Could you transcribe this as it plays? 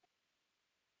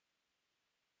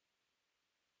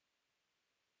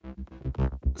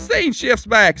The scene shifts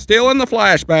back, still in the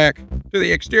flashback, to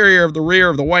the exterior of the rear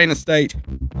of the Wayne estate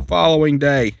the following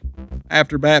day,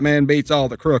 after Batman beats all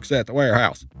the crooks at the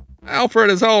warehouse. Alfred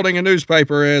is holding a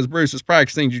newspaper as Bruce is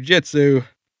practicing jujitsu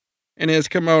in his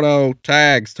kimono,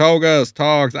 tags, togas,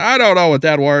 togs. I don't know what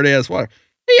that word is.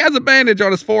 He has a bandage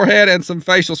on his forehead and some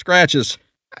facial scratches.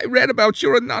 I read about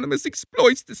your anonymous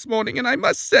exploits this morning, and I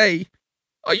must say,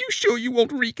 are you sure you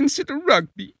won't reconsider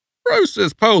rugby? Bruce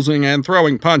is posing and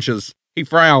throwing punches. He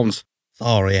frowns.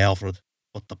 Sorry, Alfred,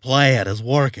 but the plan is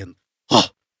working. Huh.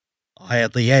 I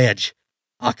had the edge.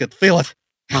 I could feel it.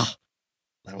 Huh.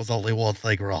 There was only one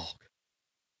thing wrong.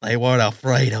 They weren't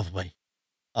afraid of me.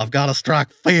 I've got to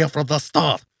strike fear from the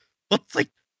start. But see,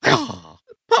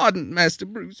 Pardon, Master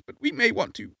Bruce, but we may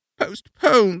want to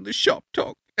postpone the shop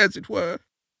talk, as it were.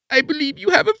 I believe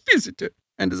you have a visitor.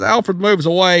 And as Alfred moves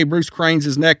away, Bruce cranes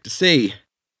his neck to see.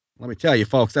 Let me tell you,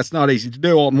 folks, that's not easy to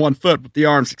do on one foot with the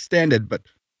arms extended, but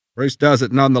Bruce does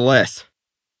it nonetheless.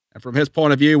 And from his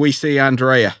point of view, we see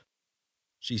Andrea.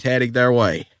 She's heading their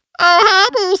way. Oh, hi,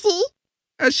 Brucey.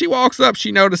 As she walks up,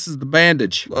 she notices the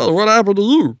bandage. Well, what happened to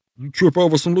you? You trip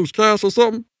over some loose cash or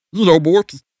something? You know, boy,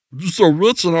 you're so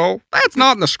rich and all. That's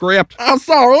not in the script. I'm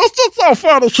sorry, it's just so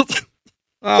funny.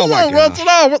 Oh, my God. Rich and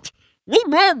all. We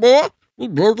broke, boy. We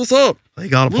broke this up. they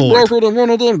got a We point. broke it in one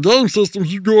of them game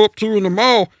systems you go up to in the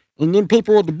mall, and then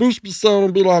people at the booth be selling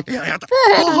and be like, Yeah,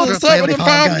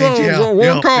 475 games, games on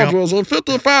one cartridge, and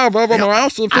 55 of them are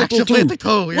Action 52.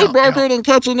 52, We broke it and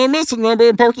catching the missing number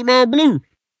in Pokemon Blue.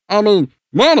 I mean,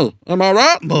 money, am I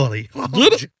right? Money.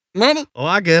 Get it? Money? Oh,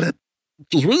 I get it.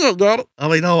 Because we ain't got it. I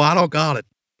mean, no, I don't got it.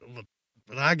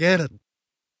 But I get it.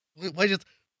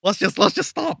 Let's just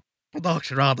stop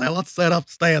production right there. Let's set up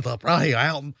stand-up right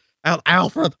here. Out,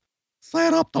 Alfred,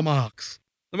 set up the mics.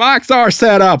 The mics are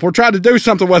set up. We're trying to do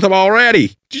something with them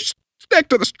already. Just stick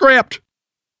to the script.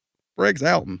 Briggs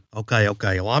Alton. Okay.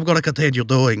 Well, I'm going to continue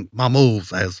doing my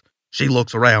moves as she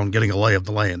looks around, getting a lay of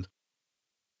the land.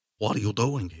 What are you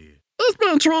doing here? It's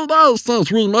been 3 days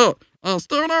since we met.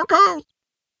 Still no calls.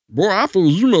 Boy, I feel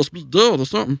you must be dead or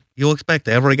something. You expect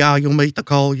every guy you meet to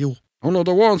call you? Only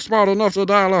the one smart enough to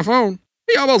dial our phone.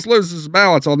 He almost loses his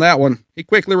balance on that one. He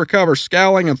quickly recovers,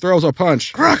 scowling, and throws a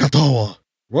punch. Krakatoa.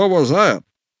 What was that?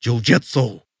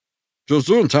 Jiu-jitsu.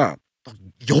 Gesundheit.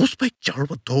 You speak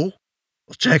German too?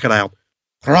 Let's check it out.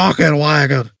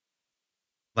 Krankenwagen.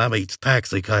 That means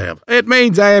taxi cab. It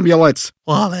means ambulance.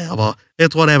 Whatever.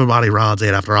 It's what everybody rides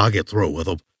in after I get through with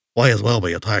them. May as well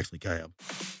be a taxi cab.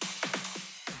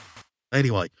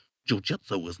 Anyway,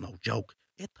 jiu-jitsu is no joke.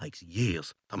 It takes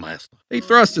years to master. He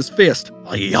thrusts his fist.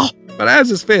 Yeah. But as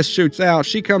his fist shoots out,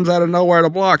 she comes out of nowhere to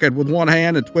block it with one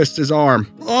hand and twists his arm.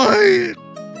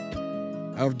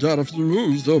 I've got a few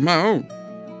moves of my own.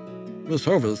 Miss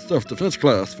Harvey's self-defense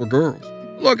class for girls.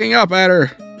 Looking up at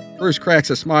her, Bruce cracks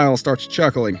a smile and starts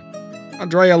chuckling.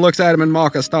 Andrea looks at him in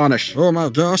mock astonish. Oh my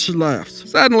gosh, she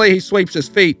laughs. Suddenly, he sweeps his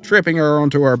feet, tripping her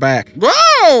onto her back.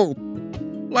 Whoa!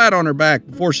 Flat on her back,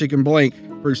 before she can blink,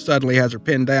 Bruce suddenly has her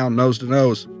pinned down, nose to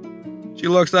nose. She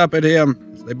looks up at him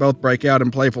as they both break out in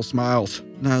playful smiles.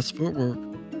 Nice footwork.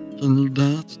 Can you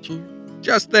dance too?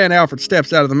 Just then, Alfred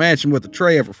steps out of the mansion with a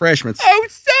tray of refreshments. Oh,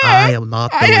 sir! I am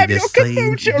not I doing have your this scene.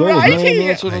 kombucha Don't right know here.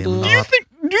 that's what I I am do. not.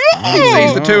 He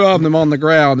sees the two of them on the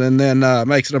ground and then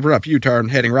makes an abrupt U-turn,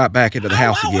 heading right back into the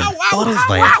house again. What is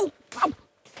that?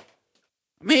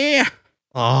 I'm here.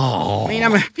 Oh. I mean,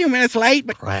 I'm a few minutes late,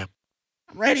 but Crap.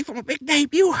 I'm ready for my big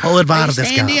debut. Who invited this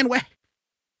Stand guy? in. Where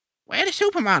are the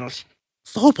supermodels?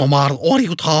 Supermodel? What are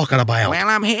you talking about? Well,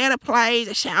 I'm here to play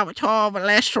the Salvatore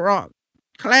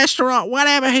Cholesterol,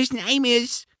 whatever his name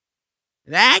is.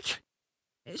 That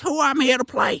is who I'm here to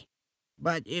play.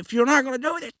 But if you're not going to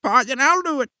do this part, then I'll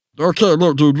do it. Okay,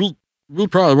 look, dude, we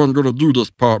probably weren't going to do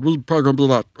this part. We probably going to be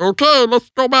like, okay,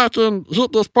 let's go back and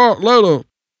hit this part later.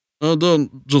 And then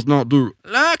just not do it.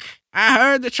 Look, I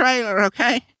heard the trailer,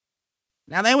 okay?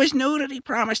 Now, there was nudity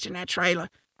promised in that trailer.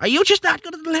 Are you just not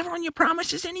going to deliver on your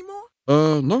promises anymore?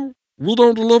 No, we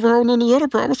don't deliver on any other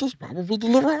promises. Probably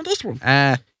deliver on this one.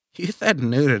 You said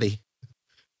nudity.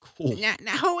 Cool.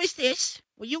 Now, who is this?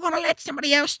 Were you going to let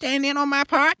somebody else stand in on my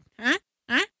part? Huh?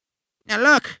 Now,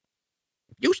 look,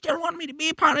 if you still want me to be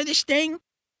a part of this thing,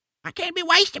 I can't be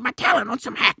wasting my talent on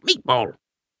some hack meatball,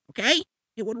 okay?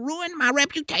 It would ruin my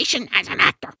reputation as an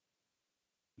actor.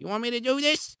 You want me to do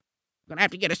this? I'm going to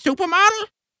have to get a supermodel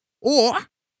or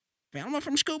Velma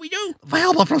from Scooby-Doo.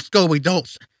 Velma from Scooby-Doo.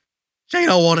 She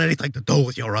don't want anything to do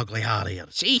with your ugly idea.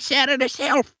 She said it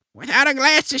herself. Without her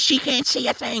glasses, she can't see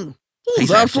a thing. He's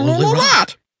He's absolutely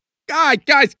right.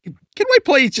 Guys, can we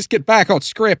please just get back on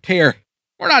script here?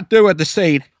 We're not doing the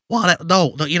scene. What?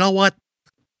 No, you know what?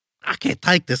 I can't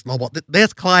take this no more.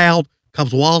 This clown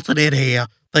comes waltzing in here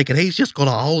thinking he's just going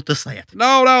to hold the set.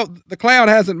 No, the clown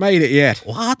hasn't made it yet.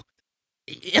 What?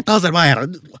 It doesn't matter.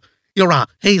 You're right.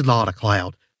 He's not a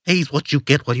clown. He's what you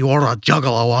get when you order a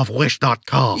juggalo off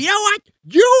Wish.com. You know what?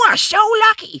 You are so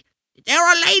lucky. There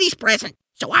are ladies present,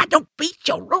 so I don't beat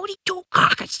your Rudy Two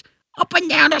carcass up and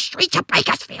down the streets of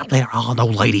Bakersfield. There are no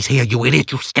ladies here, you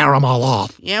idiot. You scare them all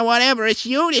off. Yeah, whatever. It's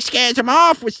you that scares them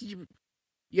off with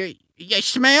your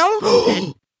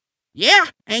smell.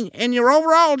 and your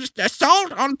overall just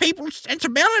assault on people's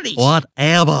sensibilities.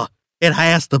 Whatever. It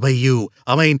has to be you.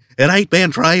 I mean, it ain't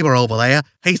Ben Traver over there.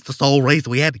 He's the sole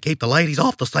reason we had to keep the ladies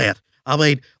off the set. I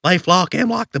mean, they flock in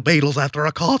like the Beatles after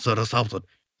a concert or something.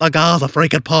 The guy's a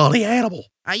freaking party animal.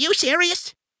 Are you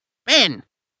serious? Ben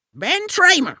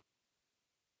Tramer.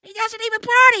 He doesn't even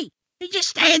party. He just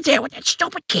stands there with that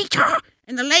stupid guitar,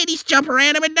 and the ladies jump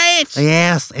around him and dance.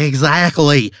 Yes,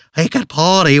 exactly. He can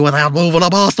party without moving a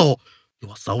muscle. You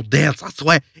are so dense, I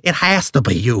swear. It has to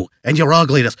be you and your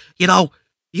ugliness. You know,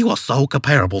 you are so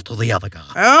comparable to the other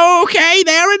guy. Okay,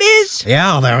 there it is.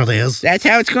 Yeah, there it is. That's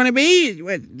how it's going to be.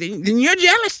 Then you're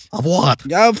jealous. Of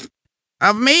what? Of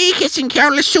me kissing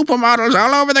countless supermodels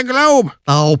all over the globe.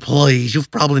 Oh, please.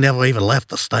 You've probably never even left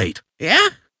the state. Yeah?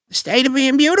 The state of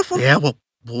being beautiful? Yeah, well,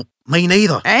 me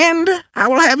neither. And I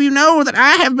will have you know that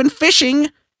I have been fishing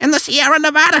in the Sierra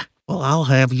Nevada. Well, I'll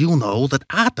have you know that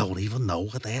I don't even know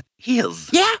where that is.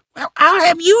 Yeah, well, I'll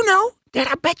have you know that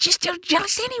I bet you're still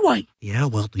jealous anyway. Yeah,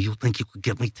 well, do you think you could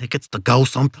get me tickets to go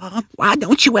sometime? Why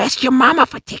don't you ask your mama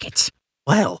for tickets?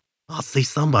 Well, I see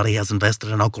somebody has invested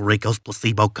in Uncle Rico's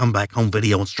placebo come-back home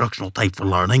video instructional tape for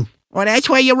learning. Well, that's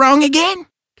where you're wrong again,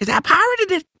 because I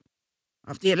pirated it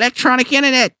off the electronic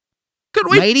internet. Can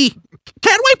we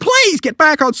please get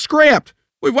back on script?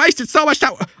 We've wasted so much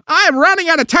time. I am running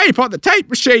out of tape on the tape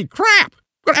machine. Crap!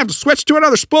 I'm going to have to switch to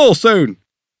another spool soon.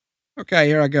 Okay,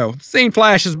 here I go. The scene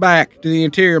flashes back to the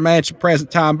interior mansion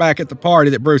present time back at the party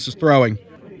that Bruce is throwing.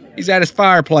 He's at his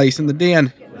fireplace in the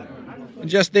den. And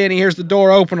just then he hears the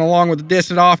door open along with the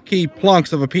distant off-key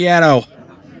plunks of a piano.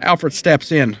 Alfred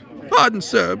steps in. Pardon,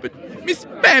 sir, but Miss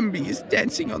Bambi is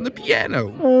dancing on the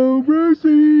piano. Oh,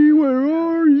 Brucey, where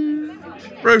are you?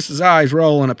 Bruce's eyes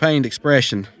roll in a pained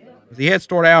expression. As he heads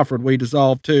toward Alfred, we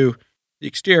dissolve to the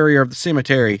exterior of the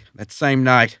cemetery that same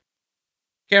night.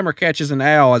 Camera catches an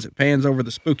owl as it pans over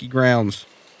the spooky grounds.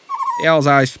 The owl's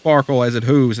eyes sparkle as it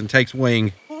hooves and takes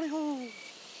wing.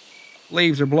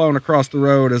 Leaves are blown across the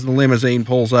road as the limousine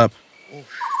pulls up.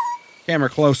 Camera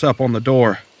close up on the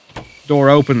door. Door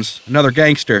opens. Another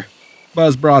gangster.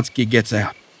 Buzz Brodsky gets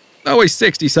out. Though he's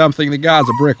 60-something, the guy's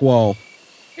a brick wall.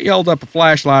 He holds up a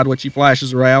flashlight which he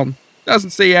flashes around. Doesn't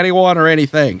see anyone or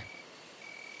anything.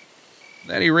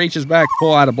 Then he reaches back to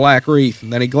pull out a black wreath,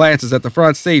 and then he glances at the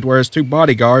front seat where his two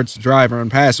bodyguards, driver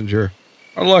and passenger,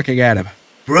 are looking at him.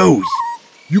 Bros,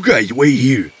 you guys wait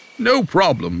here. No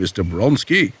problem, Mr.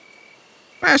 Bronsky.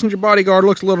 Passenger bodyguard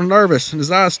looks a little nervous, and his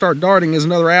eyes start darting as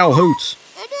another owl hoots.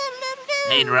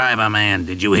 Hey, driver man,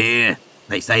 did you hear?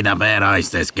 They say the bad eyes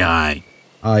this guy.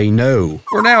 I know.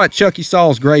 We're now at Chucky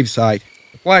Saul's gravesite.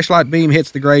 The flashlight beam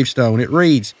hits the gravestone. It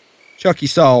reads, Chucky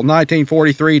Saul,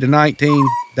 1943 to 19 ...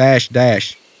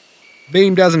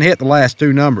 Beam doesn't hit the last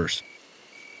two numbers.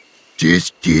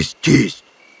 Tisk.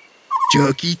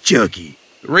 Chucky.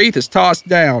 The wreath is tossed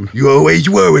down, You always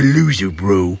were a loser,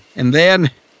 bro. and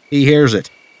then he hears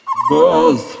it.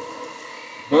 Buzz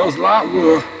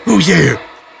Lightyear. Who's there?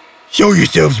 Show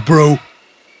yourselves, bro.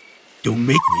 Don't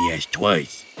make me ask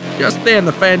twice. Just then,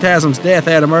 the phantasm's death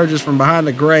head emerges from behind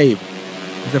the grave,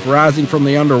 as if rising from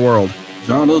the underworld.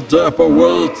 Johnny Depp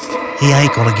awaits. He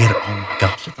ain't gonna get it. Oh my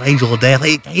gosh, it's Angel of Death.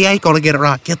 He ain't gonna get it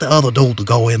right. Get the other dude to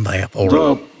go in there for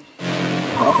him.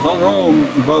 Hang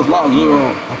on, Buzz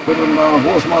Lightyear. I put in my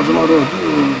voice modulator.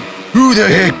 Who the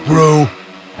heck, bro?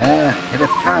 It is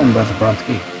time, Buzz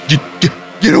Brodsky.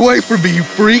 Get away from me, you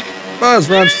freak. Buzz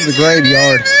runs to the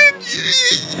graveyard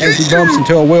as he bumps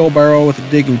into a wheelbarrow with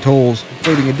digging tools,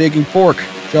 including a digging fork,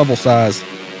 shovel size.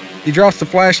 He drops the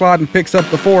flashlight and picks up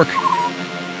the fork.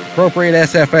 Appropriate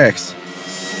SFX.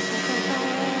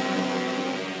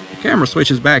 The camera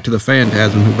switches back to the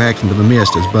phantasm who backs into the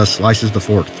mist as Buzz slices the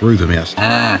fork through the mist.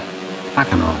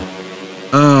 Fucking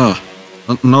on.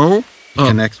 No. He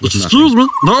connects with Excuse me.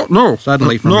 No.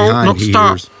 Suddenly from behind he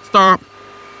hears... Stop.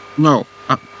 No.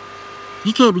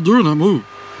 You can't be doing that move.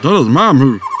 That is my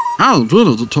move. I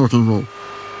invented the talking roll.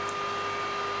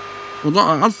 Well,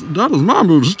 that is my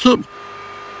move. You can't...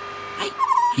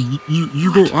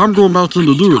 You go. I'm going back in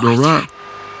to do it, though, right?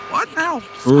 What now?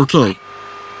 Okay.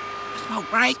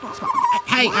 Smoke, right? Smoke.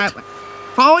 Hey,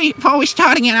 before we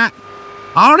start again,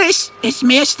 All this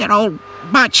mist that old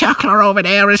butt chuckler over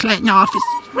there is letting off is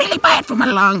really bad for my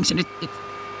lungs, and it's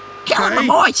killing my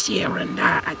voice here. And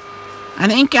I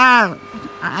think I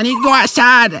need to go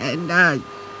outside and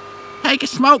take a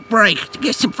smoke break to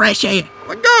get some fresh air.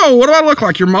 Let go. What do I look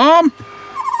like, your mom?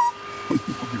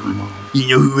 You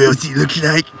know who else he looks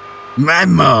like? My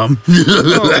mom.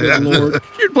 Oh, Lord.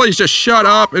 Could you please just shut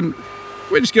up and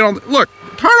we just get on. Look,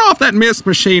 turn off that mist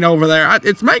machine over there.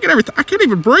 It's making everything. I can't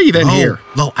even breathe in here.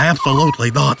 No,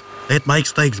 absolutely not. It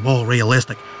makes things more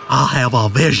realistic. I have a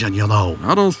vision, you know.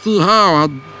 I don't see how. I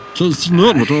can't see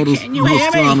nothing with all this Can you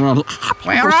hear me? flying around.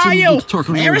 Where are you?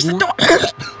 Where is the door?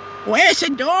 Where's the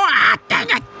door? Ah, dang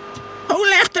it. Who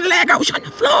left the Legos on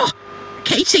the floor? I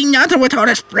can't see nothing with all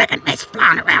this frickin' mess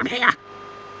flying around here.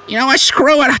 You know what?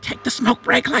 Screw it. I'll take the smoke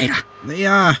break later.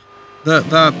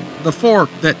 The fork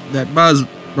that Buzz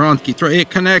Bronski threw, it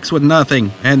connects with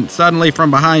nothing, and suddenly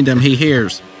from behind him he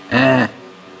hears, It's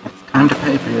time to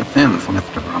pay for your sins,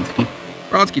 Mr. Bronski.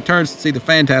 Bronski turns to see the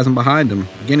phantasm behind him.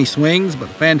 Again he swings, but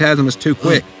the phantasm is too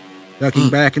quick, ducking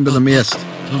back into the mist.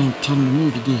 Tell him to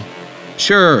move again.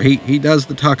 Sure, he does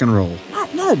the tuck and roll.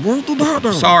 No, where's the hot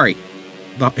dog? Sorry,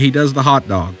 he does the hot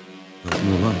dog. That's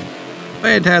more like it. The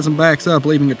phantasm backs up,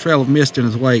 leaving a trail of mist in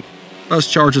his wake. Buzz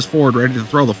charges forward, ready to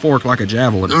throw the fork like a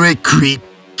javelin. All right, creep.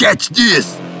 Catch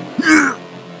this.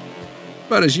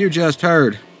 But as you just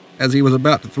heard, as he was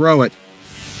about to throw it,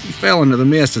 he fell into the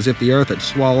mist as if the earth had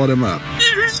swallowed him up.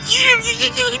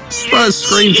 Buzz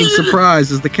screams in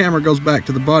surprise as the camera goes back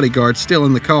to the bodyguards still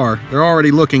in the car. They're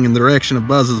already looking in the direction of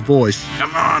Buzz's voice.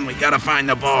 Come on, we gotta find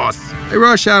the boss. They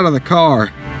rush out of the car.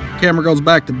 Camera goes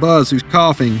back to Buzz, who's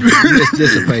coughing. The mist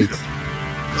dissipates.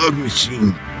 Dog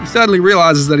machine. He suddenly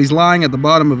realizes that he's lying at the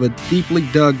bottom of a deeply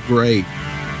dug grave.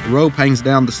 The rope hangs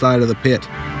down the side of the pit.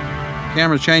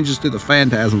 Camera changes to the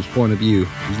phantasm's point of view.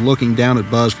 He's looking down at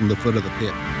Buzz from the foot of the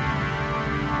pit.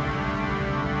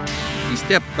 He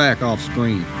steps back off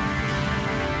screen.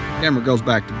 Camera goes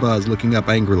back to Buzz, looking up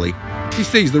angrily. He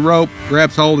sees the rope,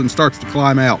 grabs hold, and starts to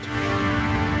climb out.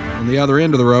 On the other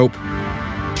end of the rope,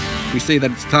 we see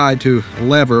that it's tied to a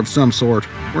lever of some sort.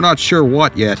 We're not sure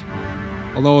what yet.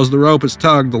 Although as the rope is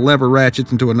tugged, the lever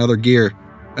ratchets into another gear,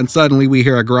 and suddenly we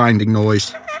hear a grinding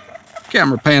noise.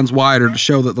 Camera pans wider to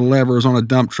show that the lever is on a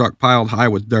dump truck piled high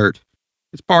with dirt.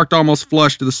 It's parked almost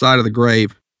flush to the side of the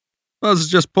grave. Buzz has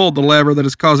just pulled the lever that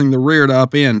is causing the rear to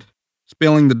upend,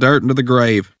 spilling the dirt into the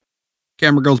grave.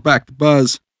 Camera goes back to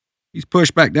Buzz. He's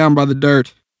pushed back down by the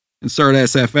dirt. Insert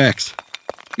SFX.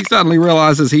 He suddenly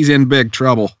realizes he's in big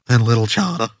trouble. And little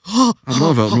Chana. I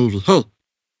love that movie. Hey,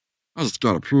 I just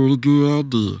got a pretty good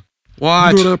idea.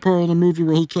 What? You know that part of the movie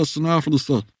where he cuts the knife and he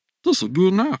says, "This is a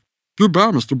good knife.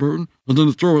 Goodbye, Mr. Burton," and then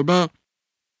he throw it back?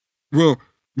 Well,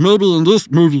 maybe in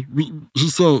this movie, he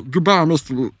said, "Goodbye,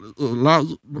 Mr.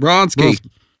 Bronski.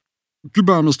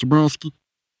 Goodbye, Mr. Bronski,"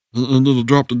 and then he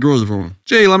dropped the grave on him.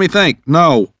 Gee, let me think.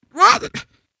 No. What?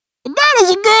 That is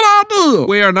a good idea.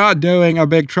 We are not doing a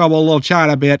Big Trouble Little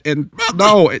China bit. And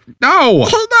no. He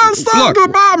done said Look,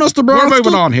 goodbye, Mr. Bronski. We're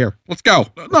moving on here. Let's go.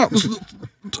 No,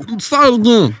 say it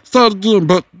again. Say it again,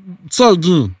 but say it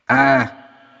again.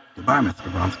 Goodbye,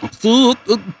 Mr. Bronski. See,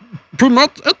 it pretty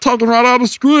much, it's talking right out of the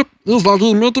script. It's like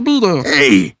he's meant to be there.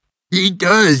 Hey, he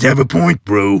does have a point,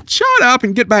 bro. Shut up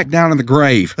and get back down in the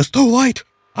grave. It's too late.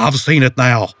 I've seen it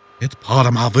now. It's part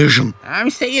of my vision.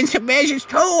 I'm seeing some visions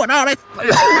too, and all this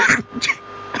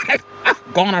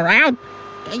going around.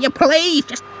 Can you please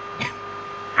just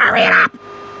hurry it up?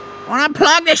 I want to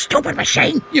unplug this stupid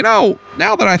machine. You know,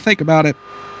 now that I think about it,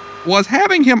 was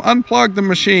having him unplug the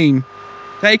machine,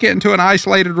 take it into an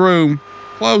isolated room,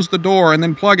 close the door, and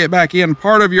then plug it back in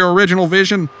part of your original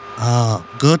vision?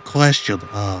 Good question.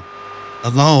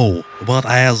 No, but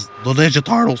as the Ninja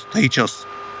Turtles teach us,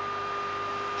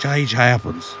 change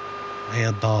happens.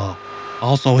 And,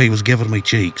 also he was giving me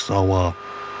cheeks, so,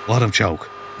 let him choke.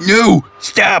 No,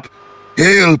 stop.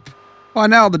 Help. By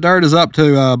now the dirt is up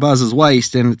to Buzz's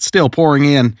waist, and it's still pouring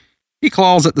in. He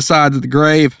claws at the sides of the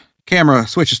grave. Camera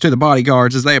switches to the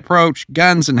bodyguards as they approach,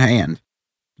 guns in hand.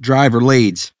 The driver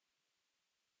leads.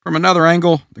 From another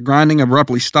angle, the grinding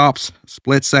abruptly stops, a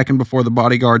split second before the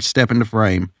bodyguards step into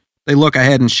frame. They look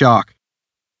ahead in shock.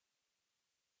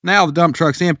 Now the dump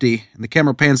truck's empty, and the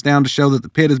camera pans down to show that the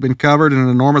pit has been covered in an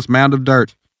enormous mound of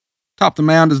dirt. Atop the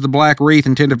mound is the black wreath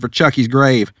intended for Chucky's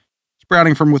grave.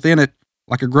 Sprouting from within it,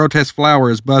 like a grotesque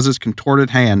flower, is Buzz's contorted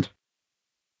hand.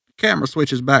 The camera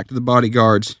switches back to the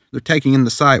bodyguards. They're taking in the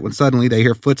sight when suddenly they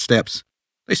hear footsteps.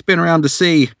 They spin around to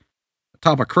see,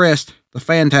 atop a crest, the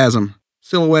phantasm,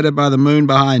 silhouetted by the moon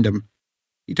behind him.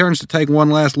 He turns to take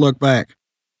one last look back.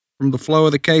 From the flow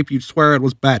of the cape, you'd swear it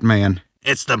was Batman.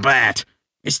 It's the bat.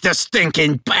 It's the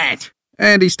stinking bat!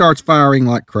 And he starts firing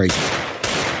like crazy.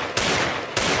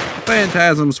 The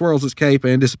phantasm swirls his cape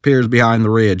and disappears behind the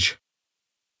ridge.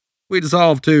 We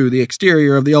dissolve to the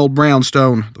exterior of the old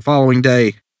brownstone the following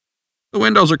day. The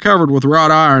windows are covered with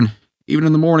wrought iron. Even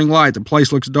in the morning light, the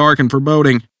place looks dark and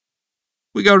foreboding.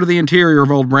 We go to the interior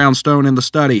of old brownstone in the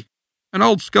study. An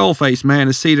old skull-faced man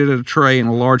is seated at a tray in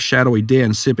a large shadowy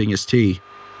den sipping his tea.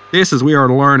 This, as we are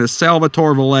to learn, is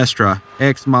Salvatore Valestra,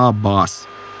 ex-mob boss.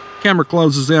 Camera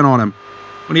closes in on him.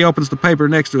 When he opens the paper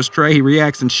next to his tray, he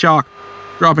reacts in shock,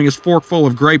 dropping his fork full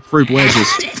of grapefruit wedges.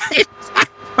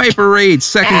 Paper reads,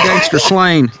 second gangster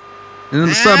slain. And then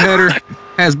the subheader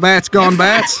has bats gone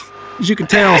bats. As you can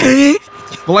tell,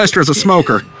 Valestra's a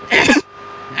smoker.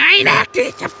 I ain't acting,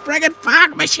 it's a friggin'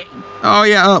 fog machine. Oh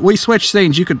yeah, we switched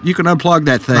scenes. You can unplug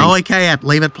that thing. No, we can't.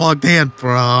 Leave it plugged in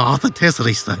for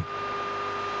authenticity's sake.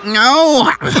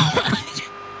 No.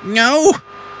 No.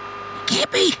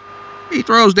 Can't be. He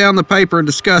throws down the paper in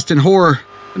disgust and horror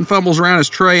and fumbles around his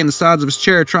tray and the sides of his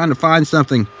chair trying to find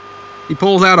something. He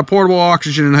pulls out a portable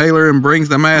oxygen inhaler and brings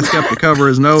the mask up to cover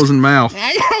his nose and mouth.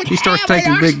 He starts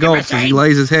taking big gulps as he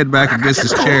lays his head back against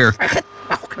his chair.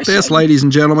 This, ladies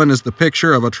and gentlemen, is the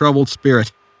picture of a troubled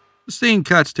spirit. The scene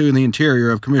cuts to the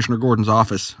interior of Commissioner Gordon's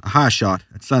office, a high shot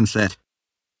at sunset.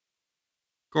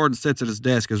 Gordon sits at his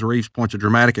desk as Reeves points a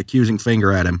dramatic accusing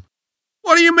finger at him.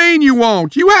 What do you mean you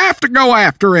won't? You have to go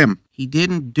after him. He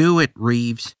didn't do it,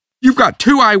 Reeves. You've got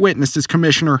 2 eyewitnesses,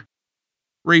 Commissioner.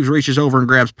 Reeves reaches over and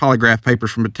grabs polygraph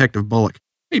papers from Detective Bullock.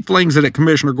 He flings it at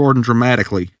Commissioner Gordon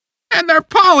dramatically. And they're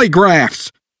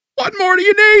polygraphs! What more do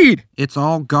you need? It's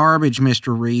all garbage,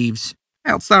 Mr. Reeves.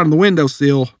 Outside on the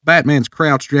windowsill, Batman's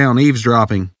crouched down,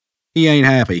 eavesdropping. He ain't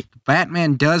happy.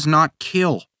 Batman does not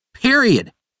kill.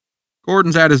 Period.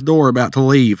 Gordon's at his door about to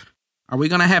leave. Are we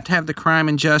going to have the crime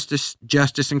and justice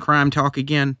and crime talk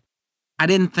again? I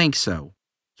didn't think so.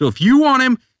 So if you want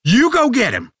him, you go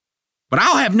get him. But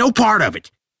I'll have no part of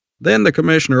it. Then the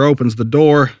commissioner opens the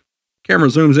door. Camera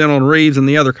zooms in on Reeves and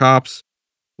the other cops,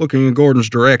 looking in Gordon's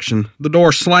direction. The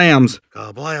door slams,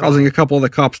 causing a couple of the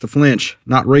cops to flinch.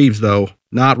 Not Reeves, though.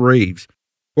 Not Reeves.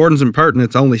 Gordon's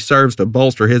impertinence only serves to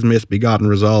bolster his misbegotten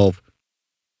resolve.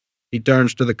 He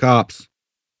turns to the cops.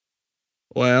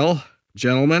 Well,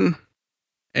 gentlemen,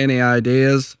 any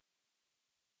ideas?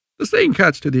 The scene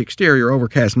cuts to the exterior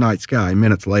overcast night sky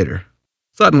minutes later.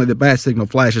 Suddenly, the bat signal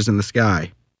flashes in the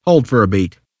sky. Hold for a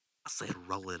beat. I said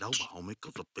roll it over, homie,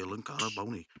 'cause I'm feeling kinda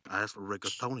bony. I asked for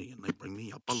rigatoni, and they bring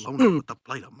me up bologna with a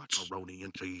plate of macaroni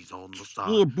and cheese on the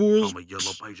side. Yeah, boys. On my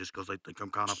yellow pages 'cause they think I'm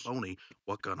kinda phony.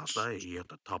 What can I say? At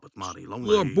the top it's mighty Yeah,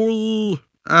 lonely. boy.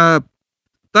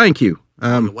 Thank you.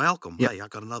 You're welcome. yeah. Hey, I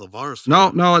got another verse.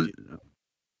 No.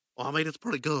 Well, I mean, it's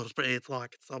pretty good. It's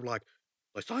like something like,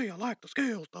 they say I like the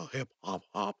skills, the hip hop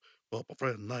hop, but my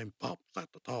friend named Pop's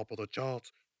at the top of the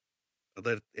charts. And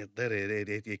then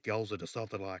it goes into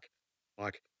something like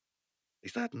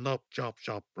he's setting up chop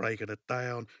shop, breaking it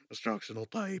down, instructional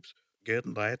tapes,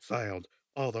 getting that sound.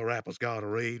 All the rappers gotta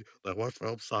read the words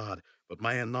from side, but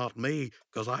man, not me,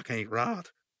 'cause I can't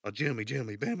write. A Jimmy,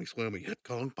 Bammy, Swimmy, hit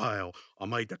Kung Pao. I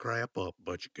made the crap up,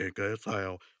 but you can't guess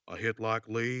how. I hit like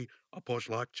Lee, I push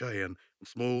like Chan, I'm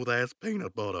smooth as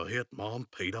peanut butter, hit Mom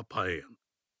Peter Pan.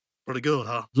 Pretty good,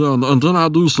 huh? Yeah, and then I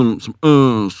do some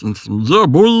yeah,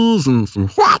 boys, and some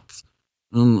what?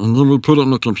 And then we put it in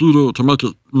the computer to make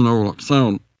it, like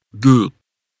sound good.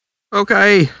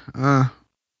 Okay.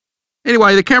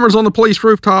 Anyway, the camera's on the police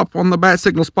rooftop on the bat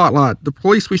signal spotlight. The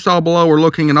police we saw below are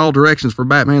looking in all directions for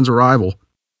Batman's arrival.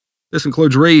 This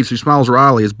includes Reeves, who smiles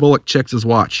wryly as Bullock checks his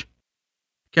watch.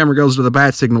 Camera goes to the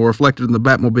bat signal reflected in the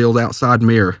Batmobile's outside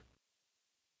mirror.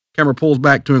 Camera pulls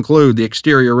back to include the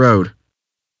exterior road,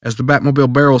 as the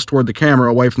Batmobile barrels toward the camera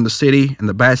away from the city and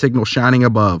the bat signal shining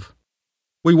above.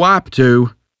 We wipe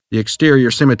to the exterior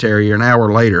cemetery an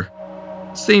hour later.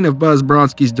 Scene of Buzz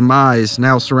Bronski's demise,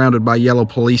 now surrounded by yellow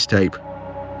police tape.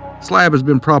 Slab has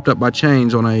been propped up by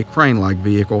chains on a crane-like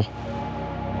vehicle.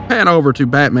 Pan over to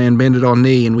Batman bended on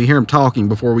knee and we hear him talking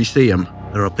before we see him.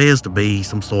 There appears to be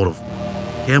some sort of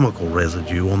chemical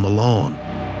residue on the lawn.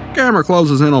 Camera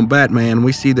closes in on Batman and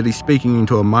we see that he's speaking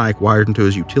into a mic wired into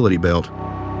his utility belt.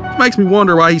 It makes me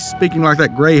wonder why he's speaking like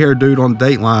that gray-haired dude on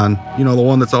Dateline, the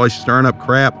one that's always stirring up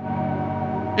crap.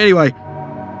 Anyway,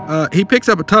 he picks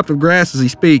up a tuft of grass as he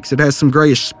speaks. It has some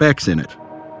grayish specks in it.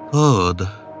 Could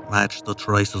match the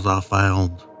traces I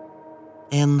found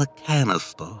in the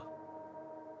canister.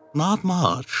 Not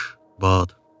much,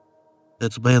 but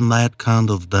it's been that kind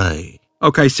of day.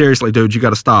 Okay, seriously, dude, you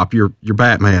gotta stop. You're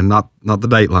Batman, not the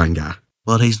Dateline guy.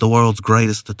 But he's the world's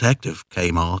greatest detective,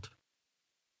 Kmart.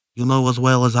 You know as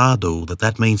well as I do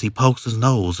that means he pokes his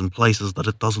nose in places that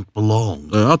it doesn't belong.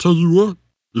 Hey, I'll tell you what.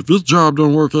 If this job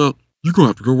don't work out, you're gonna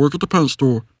have to go work at the paint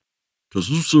store. 'Cause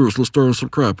you seriously stirring some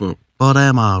crap up. But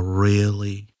am I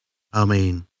really? I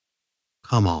mean,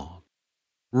 come on.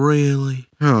 Really?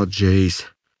 Oh, jeez.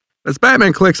 As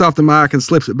Batman clicks off the mic and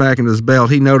slips it back into his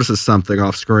belt, he notices something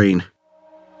off screen.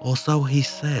 Or so he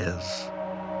says.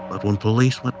 But when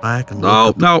police went back and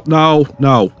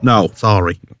No.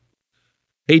 Sorry.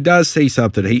 He does see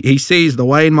something. He sees the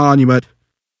Wayne Monument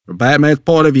from Batman's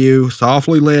point of view,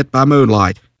 softly lit by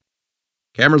moonlight.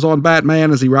 Camera's on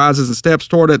Batman as he rises and steps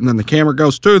toward it, and then the camera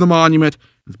goes to the monument.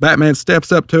 As Batman steps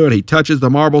up to it, he touches the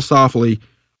marble softly.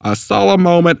 A solemn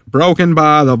moment broken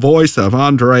by the voice of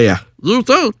Andrea. You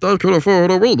think they could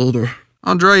afford a weed eater?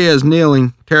 Andrea is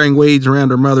kneeling, tearing weeds around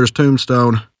her mother's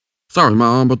tombstone. Sorry,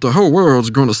 Mom, but the whole world's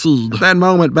gonna see. At that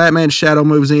moment, Batman's shadow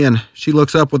moves in. She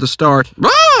looks up with a start.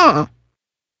 Ah!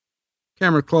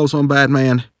 Camera close on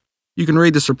Batman. You can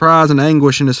read the surprise and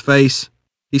anguish in his face.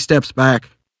 He steps back.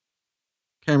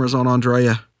 Camera's on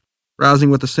Andrea,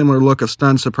 rising with a similar look of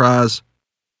stunned surprise.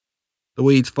 The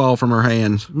weeds fall from her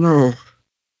hands. No,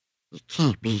 it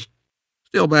can't be.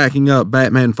 Still backing up,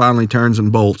 Batman finally turns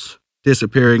and bolts,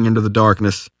 disappearing into the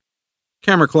darkness.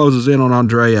 Camera closes in on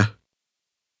Andrea.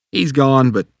 He's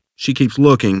gone, but she keeps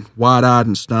looking, wide-eyed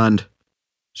and stunned.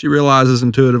 She realizes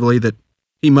intuitively that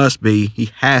he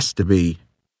has to be.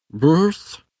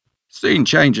 Bruce? Scene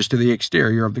changes to the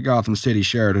exterior of the Gotham City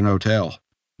Sheraton Hotel.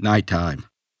 Nighttime.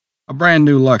 A brand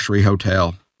new luxury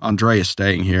hotel. Andrea's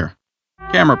staying here.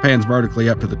 Camera pans vertically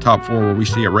up to the top floor where we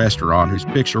see a restaurant whose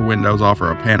picture windows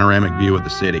offer a panoramic view of the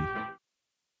city.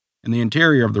 In the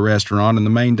interior of the restaurant, in the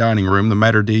main dining room, the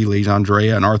maitre d' leads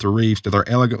Andrea and Arthur Reeves to their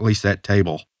elegantly set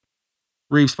table.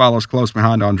 Reeves follows close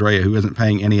behind Andrea, who isn't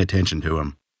paying any attention to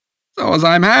him. So as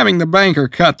I'm having the banker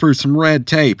cut through some red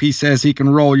tape, he says he can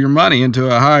roll your money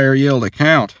into a higher yield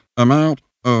account. Amount?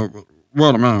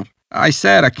 What amount? I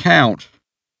said account.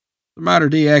 The maitre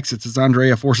d' exits as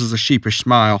Andrea forces a sheepish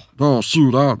smile. Oh,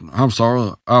 shoot, I'm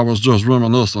sorry. I was just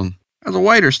reminiscing. As a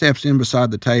waiter steps in beside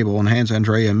the table and hands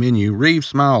Andrea a menu, Reeves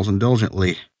smiles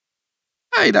indulgently.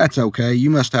 Hey, that's okay. You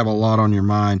must have a lot on your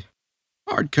mind.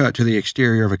 Hard cut to the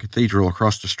exterior of a cathedral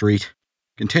across the street.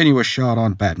 Continuous shot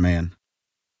on Batman.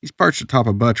 He's perched atop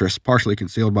a buttress, partially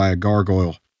concealed by a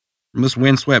gargoyle. From this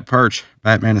windswept perch,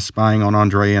 Batman is spying on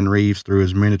Andrea and Reeves through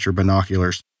his miniature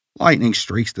binoculars. Lightning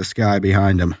streaks the sky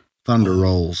behind him. Thunder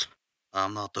rolls.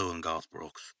 I'm not doing Garth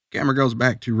Brooks. Camera goes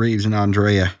back to Reeves and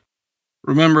Andrea.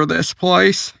 Remember this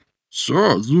place?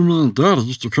 Sure, you mean Daddy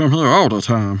used to come here all the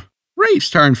time. Reeves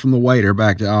turns from the waiter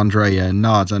back to Andrea and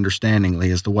nods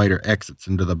understandingly as the waiter exits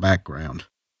into the background.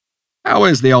 How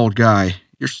is the old guy?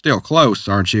 You're still close,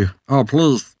 aren't you? Oh,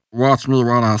 please, watch me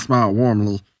while I smile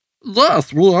warmly.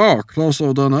 Yes, we are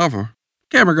closer than ever.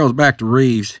 Camera goes back to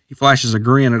Reeves. He flashes a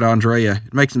grin at Andrea.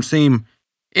 It makes him seem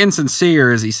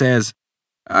insincere as he says,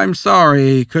 I'm sorry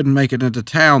he couldn't make it into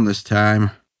town this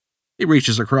time. He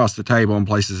reaches across the table and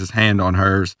places his hand on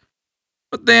hers.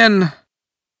 But then,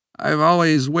 I've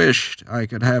always wished I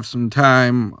could have some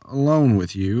time alone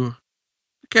with you.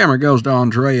 The camera goes to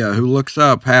Andrea, who looks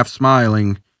up, half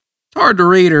smiling. It's hard to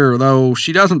read her, though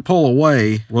she doesn't pull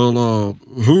away. Well,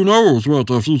 who knows what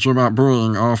the future might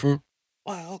bring, Arthur?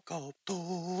 Welcome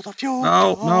to the future.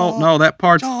 No, that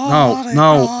part's,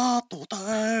 no.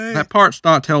 That part's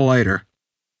not till later.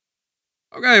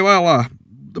 Okay, well,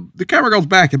 the camera goes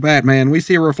back to Batman. We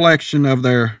see a reflection of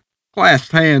their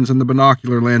clasped hands in the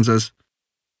binocular lenses.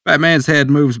 Batman's head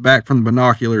moves back from the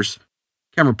binoculars.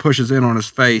 Camera pushes in on his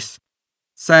face.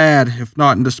 Sad, if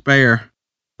not in despair.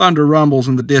 Thunder rumbles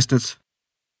in the distance.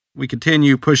 We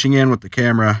continue pushing in with the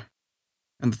camera,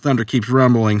 and the thunder keeps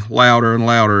rumbling louder and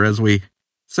louder as we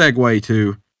segue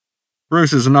to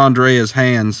Bruce's and Andrea's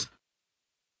hands.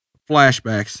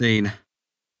 Flashback scene.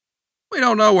 We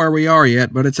don't know where we are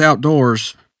yet, but it's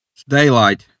outdoors. It's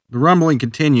daylight. The rumbling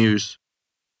continues.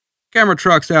 Camera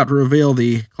trucks out to reveal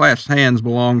the clasped hands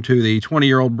belong to the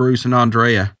 20-year-old Bruce and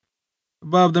Andrea.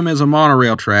 Above them is a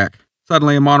monorail track.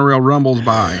 Suddenly a monorail rumbles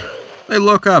by. They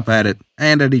look up at it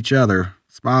and at each other,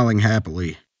 smiling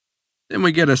happily. Then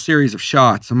we get a series of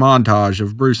shots, a montage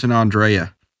of Bruce and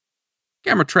Andrea.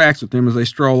 Camera tracks with them as they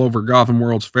stroll over Gotham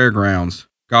World's fairgrounds,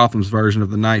 Gotham's version of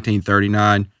the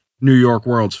 1939 New York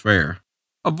World's Fair.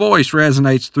 A voice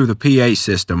resonates through the PA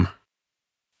system.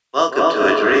 Welcome to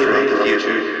a dream of the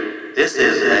future. This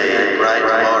is a bright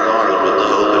tomorrow filled with the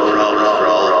hope and promise for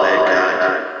all of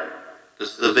mankind.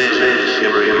 This is a vision of a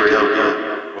shimmering utopia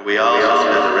where we all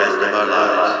spend the rest of our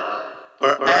lives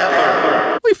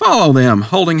forever. We follow follow them,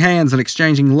 holding hands and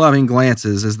exchanging loving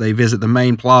glances as they visit the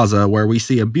main plaza where we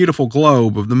see a beautiful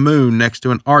globe of the moon next to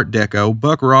an Art Deco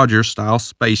Buck Rogers-style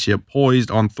spaceship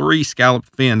poised on 3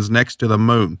 scalloped fins next to the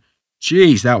moon.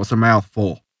 Jeez, that was a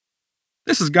mouthful.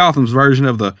 This is Gotham's version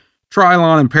of the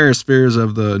Trilon and Perispheres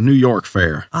of the New York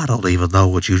Fair. I don't even know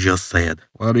what you just said.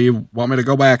 Well, do you want me to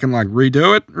go back and,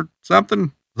 redo it or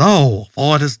something? No,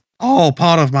 for it is all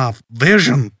part of my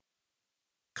vision.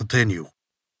 Continue.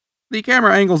 The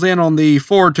camera angles in on the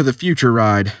Forward to the Future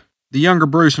ride. The younger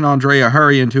Bruce and Andrea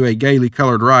hurry into a gaily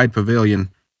colored ride pavilion.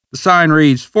 The sign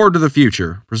reads, Forward to the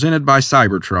Future, presented by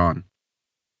Cybertron.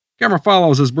 Camera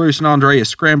follows as Bruce and Andrea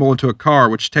scramble into a car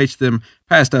which takes them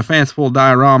past a fanciful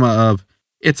diorama of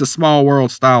It's a Small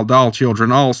World-style doll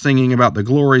children all singing about the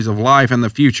glories of life and the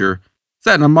future,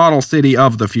 set in a model city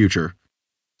of the future.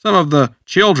 Some of the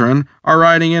children are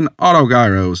riding in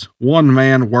autogyros,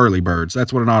 one-man whirlybirds.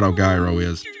 That's what an autogyro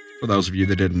is, for those of you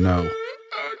that didn't know.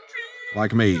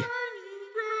 Like me.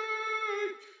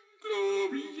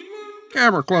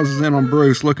 Camera closes in on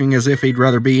Bruce, looking as if he'd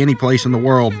rather be any place in the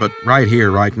world, but right here,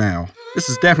 right now. This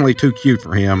is definitely too cute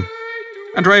for him.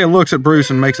 Andrea looks at Bruce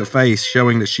and makes a face,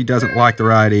 showing that she doesn't like the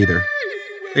ride either.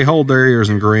 They hold their ears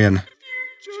and grin.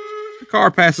 The car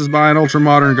passes by an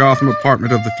ultra-modern Gotham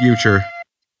apartment of the future.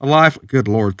 Good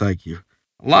Lord, thank you.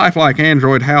 A lifelike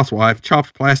android housewife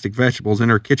chops plastic vegetables in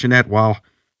her kitchenette while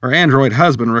her android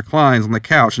husband reclines on the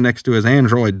couch next to his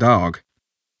android dog.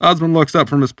 The husband looks up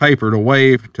from his paper to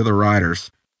wave to the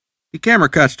riders. The camera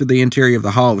cuts to the interior of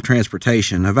the Hall of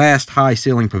Transportation, a vast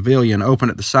high-ceiling pavilion open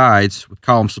at the sides with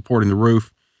columns supporting the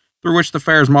roof, through which the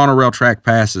fair's monorail track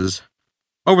passes.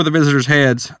 Over the visitors'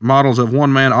 heads, models of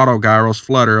one-man autogyros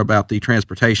flutter about the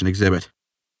transportation exhibit.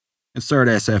 Insert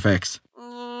SFX.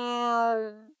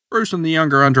 Bruce and the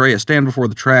younger Andrea stand before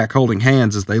the track holding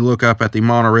hands as they look up at the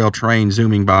monorail train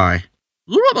zooming by.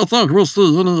 You really think we'll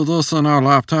see any of this in our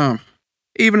lifetime?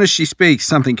 Even as she speaks,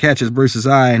 something catches Bruce's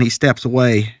eye and he steps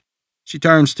away. She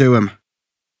turns to him.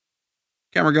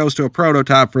 Camera goes to a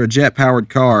prototype for a jet-powered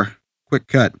car. Quick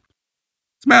cut.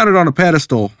 It's mounted on a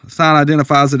pedestal. The sign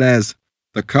identifies it as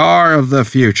the car of the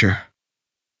future.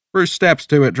 Bruce steps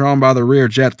to it, drawn by the rear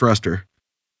jet thruster.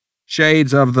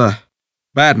 Shades of the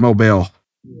Batmobile.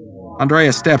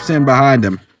 Andrea steps in behind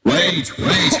him. Wait,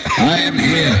 I am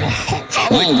here.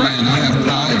 All right, I have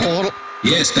arrived.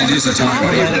 Yes, that is a time.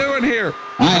 What are you doing here?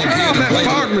 I am here to play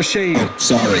that fog machine. Oh,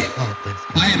 sorry.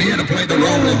 I am here to play the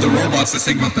role of the robots that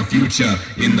sing about the future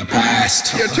in the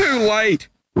past. You're too late.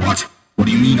 What? What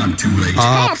do you mean I'm too late?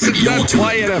 You're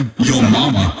playing him. Your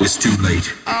mama is too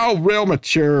late. Oh, real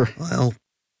mature. Well,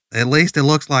 at least it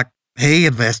looks like he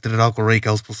invested in Uncle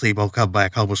Rico's placebo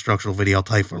comeback home instructional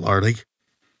videotape for learning.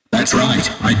 That's right.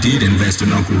 I did invest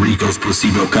in Uncle Rico's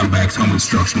placebo comebacks home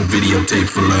instructional videotape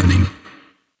for learning.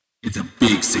 It's a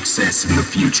big success in the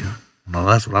future. No,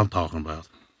 that's what I'm talking about.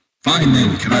 Fine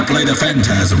then, can I play the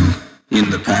Phantasm in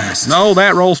the past? No,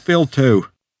 that role's filled too.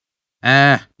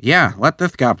 Yeah, let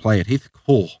this guy play it. He's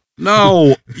cool.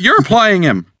 No, you're playing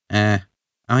him.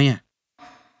 Oh yeah.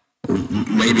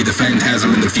 Maybe the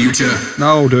Phantasm in the future?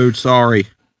 No, dude, sorry.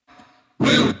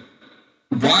 Well,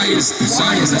 why is the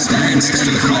science that stands next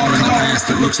to the car in the past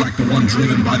that looks like the one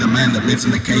driven by the man that lives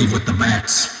in the cave with the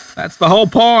bats? That's the whole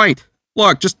point.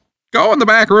 Look, just go in the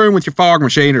back room with your fog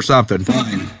machine or something.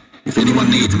 Fine. If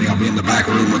anyone needs me, I'll be in the back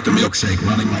room with the milkshake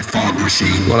running my fog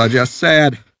machine. What I just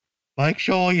said. Make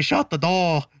sure you shut the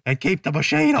door and keep the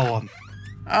machine on.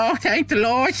 Oh, thank the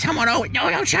Lord. Someone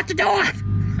don't shut the door.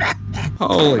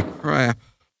 Holy crap.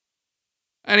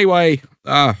 Anyway,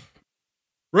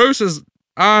 Bruce is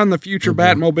on the future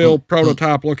Batmobile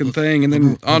prototype looking thing, and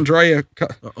then Andrea...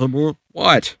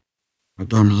 What? I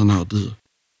got me an idea.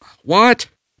 What?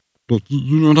 But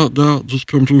you know that guy just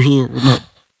come through here with that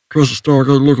crazy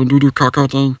Stargate looking doo-doo caca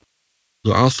thing?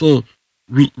 Yeah, I said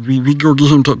we go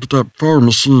get him to that fog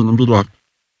machine and be like,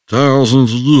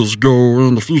 thousands of years ago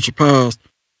in the future past,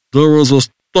 there was a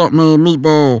stuntman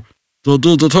meatball that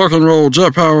did the tuck and roll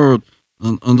jet-powered,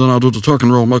 and then I do the tuck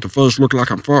and roll, make the face look like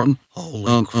I'm farting.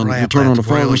 Holy crap, and we turn on the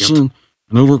fog brilliant. machine,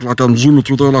 and it look like I'm zooming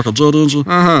through there like a jet engine.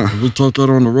 And we take that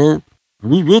on the road,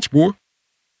 and we rich, boy.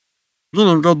 You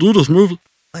ain't got to do this movie.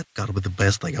 That's got to be the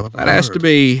best thing I've ever That heard. has to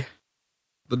be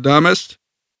the dumbest,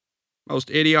 most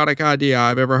idiotic idea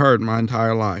I've ever heard in my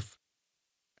entire life.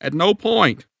 At no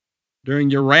point during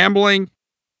your rambling,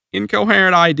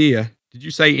 incoherent idea did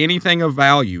you say anything of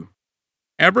value.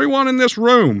 Everyone in this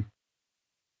room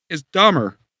is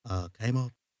dumber Came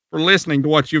on. for listening to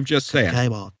what you've just said.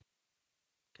 Came on.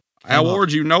 I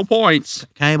award you no points.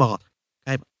 Came on.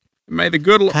 May the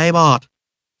good Lord... Came on.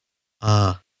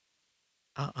 I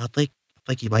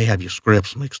think you may have your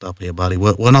scripts mixed up here, buddy.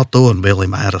 We're not doing Billy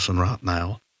Madison right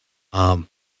now.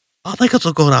 I think it's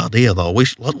a good idea, though.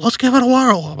 Let's give it a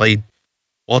whirl. I mean,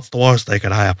 what's the worst that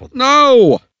could happen?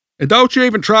 No! And don't you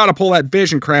even try to pull that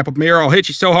vision crap with me, or I'll hit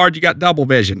you so hard you got double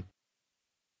vision.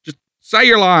 Just say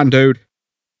your line, dude.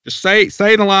 Just say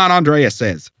the line Andrea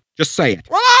says. Just say it.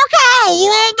 Well, okay,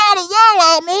 you ain't gotta yell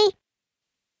at me.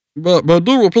 But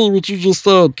do repeat what you just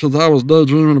said, because I was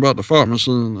daydreaming about the fart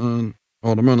machine and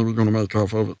all the money we're going to make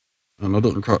off of it. And I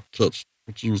didn't quite catch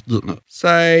what you was getting at.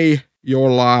 Say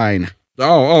your line.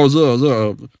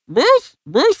 Yeah.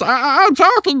 Bruce, I'm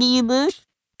talking to you, Bruce.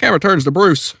 Camera turns to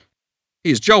Bruce. He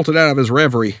is jolted out of his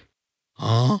reverie.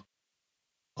 Huh?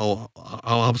 Oh,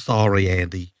 I'm sorry,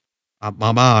 Andy.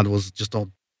 My mind was just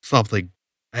on something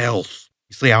else.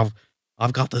 You see, I've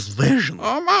got this vision.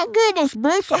 Oh my goodness,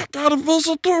 Bruce, I got a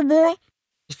vision too, boy.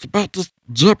 It's about this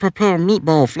jet propelled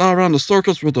meatball fly around the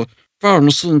circus with a fire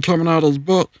machine coming out of his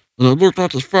butt, and it looked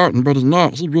like he's farting, but he's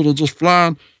not. He's really just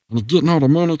flying, and he's getting all the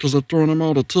money because they're throwing him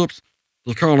all the tips.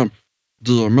 They call him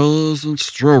the Amazing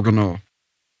Stroganoff.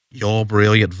 Your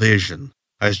brilliant vision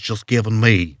has just given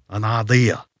me an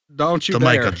idea. Don't you to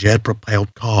dare. make a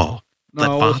jet-propelled car that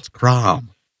No. fights crime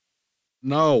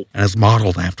No. and is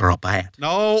modeled after a bat.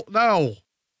 No.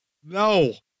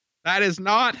 That is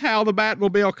not how the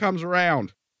Batmobile comes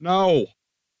around. No.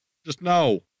 Just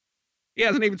no. He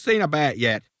hasn't even seen a bat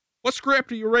yet. What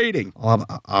script are you reading?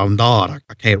 I'm not.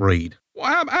 I can't read.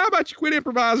 Well, how about you quit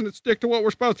improvising and stick to what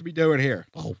we're supposed to be doing here?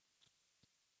 Oh,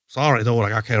 sorry, though.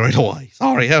 I can't read away.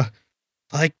 Sorry.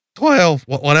 Take 12.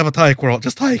 Whatever take we're on.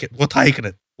 Just take it. We're taking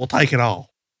it. We'll take it all.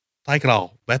 Take it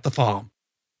all. Bet the farm.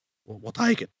 We'll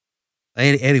take it.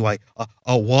 Anyway,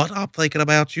 what I'm thinking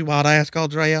about, you might ask,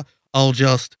 Andrea? Oh,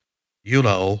 just,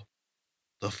 the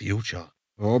future.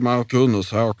 Oh my goodness,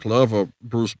 how clever,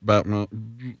 Bruce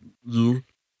Batman. You.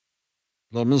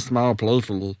 Let me smile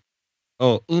playfully.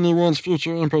 Anyone's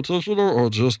future in particular, or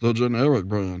just the generic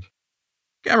brand?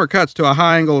 Camera cuts to a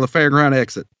high angle of the fairground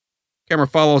exit. Camera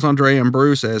follows Andrea and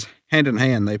Bruce as, hand in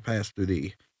hand, they pass through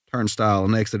the turnstile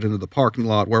and exit into the parking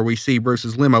lot where we see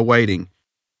Bruce's limo waiting,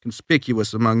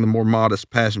 conspicuous among the more modest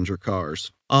passenger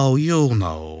cars. Oh, you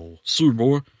know. Shoot,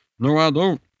 boy. No, I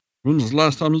don't. When was the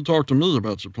last time you talked to me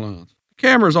about your plans? The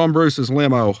camera's on Bruce's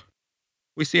limo.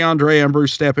 We see Andrea and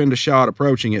Bruce step into shot,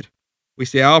 approaching it. We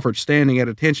see Alfred standing at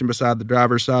attention beside the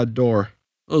driver's side door.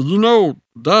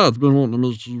 Dad's been wanting to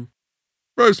meet you.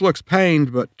 Bruce looks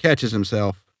pained, but catches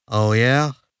himself. Oh,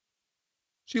 yeah?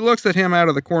 She looks at him out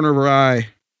of the corner of her eye.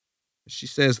 She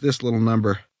says this little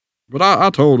number. But I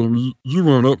told him you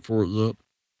weren't up for it yet.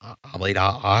 I mean,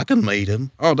 I can meet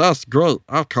him. Oh, that's great.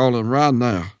 I'll call him right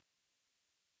now.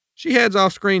 She heads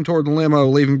off screen toward the limo,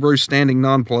 leaving Bruce standing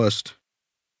nonplussed.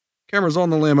 Camera's on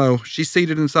the limo. She's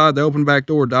seated inside the open back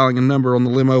door, dialing a number on the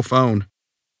limo phone.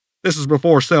 This is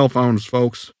before cell phones,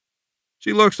 folks.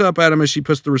 She looks up at him as she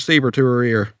puts the receiver to her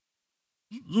ear.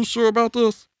 You sure about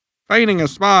this? Feigning a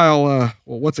smile, well,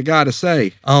 what's a guy to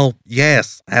say? Oh,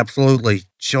 yes, absolutely.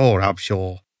 Sure, I'm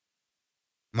sure.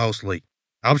 Mostly.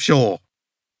 I'm sure.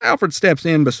 Alfred steps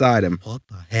in beside him. What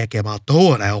the heck am I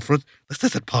doing, Alfred? This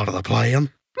isn't part of the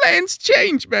plan. Plans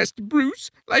change, Master Bruce.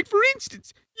 Like, for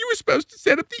instance, you were supposed to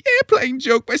set up the airplane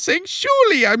joke by saying,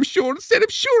 surely I'm sure, instead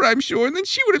of sure I'm sure, and then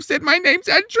she would have said, my name's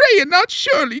Andrea, not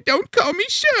Shirley. Don't call me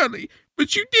Shirley.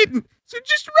 But you didn't, so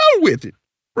just roll with it.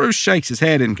 Bruce shakes his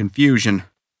head in confusion.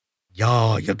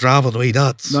 Yo, you're driving me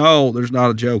nuts. No, there's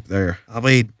not a joke there. I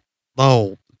mean,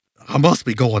 no, I must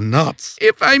be going nuts.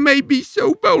 If I may be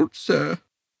so bold, sir,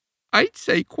 I'd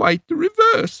say quite the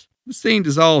reverse. The scene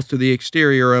dissolves to the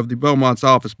exterior of the Beaumont's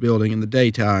office building in the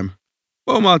daytime.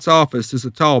 Beaumont's office is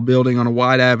a tall building on a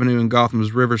wide avenue in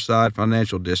Gotham's Riverside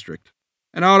Financial District.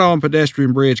 An auto and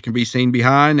pedestrian bridge can be seen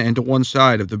behind and to one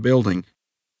side of the building.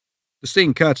 The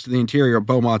scene cuts to the interior of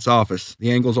Beaumont's office.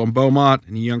 The angle's on Beaumont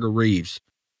and the younger Reeves.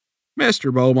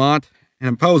 Mr. Beaumont, an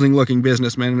imposing-looking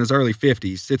businessman in his early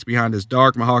 50s, sits behind his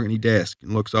dark mahogany desk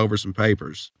and looks over some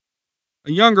papers.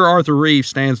 A younger Arthur Reeves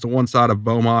stands to one side of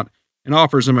Beaumont and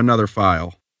offers him another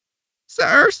file.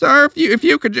 Sir, if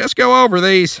you could just go over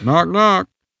these. Knock, knock.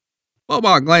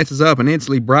 Beaumont glances up and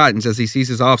instantly brightens as he sees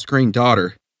his off-screen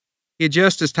daughter. He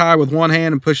adjusts his tie with one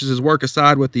hand and pushes his work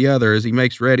aside with the other as he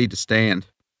makes ready to stand.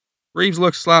 Reeves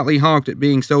looks slightly honked at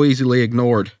being so easily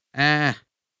ignored. Well,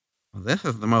 this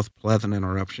is the most pleasant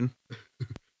interruption.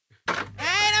 Wait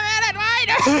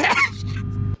a minute.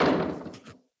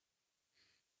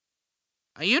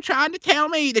 Are you trying to tell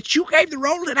me that you gave the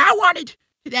role that I wanted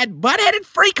to that butt-headed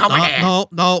freak over there? No.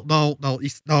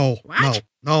 What?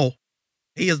 No.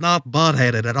 He is not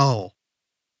butt-headed at all.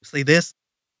 See, this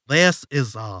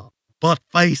is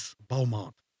butt-face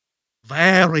Beaumont.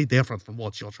 Very different from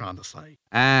what you're trying to say.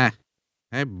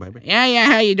 Hey, baby. Yeah,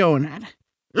 how you doing?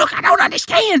 Look, I don't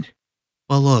understand.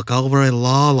 Well, look, over in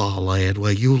La La Land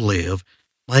where you live,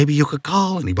 maybe you could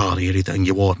call anybody anything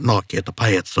you want and not get the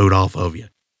pantsuit off of you.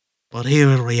 But here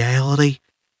in reality,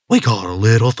 we got a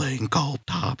little thing called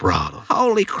typewriter.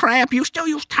 Holy crap, you still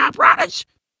use typewriters?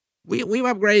 We've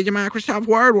upgraded to Microsoft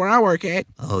Word where I work at.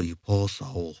 Oh, you poor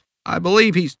soul. I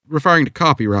believe he's referring to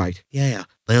copyright. Yeah,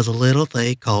 there's a little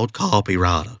thing called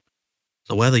copywriter.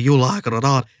 So whether you like it or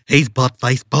not, he's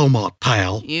Buttface Beaumont,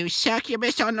 pal. You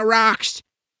succubus on the rocks.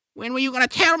 When were you going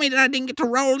to tell me that I didn't get the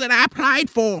role that I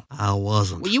applied for? I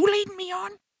wasn't. Were you leading me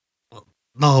on?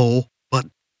 No, but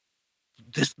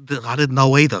I didn't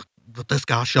know either. But this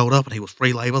guy showed up and he was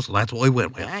free labor, so that's what we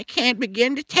went with. I can't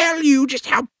begin to tell you just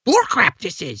how bullcrap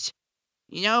this is.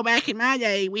 You know, back in my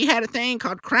day, we had a thing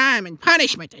called crime and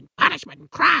punishment and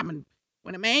crime. And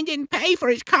when a man didn't pay for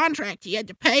his contract, he had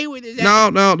to pay with his... No.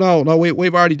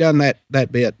 We've already done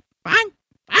that bit. Fine.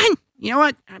 You know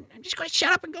what? I'm just going to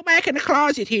shut up and go back in the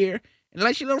closet here and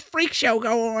let your little freak show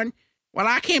go on while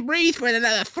I can't breathe for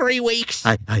another 3 weeks.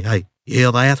 Hey, you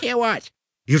hear that? Hear what?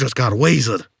 You just got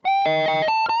wheezed.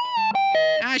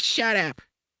 Ah, shut up.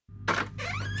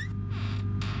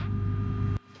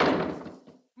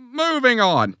 Moving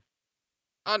on.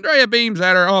 Andrea beams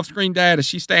at her off-screen dad as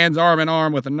she stands arm in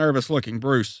arm with a nervous-looking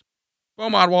Bruce.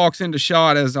 Beaumont walks into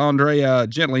shot as Andrea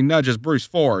gently nudges Bruce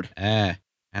forward.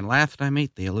 And last I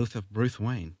meet the elusive Bruce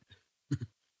Wayne.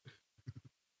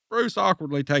 Bruce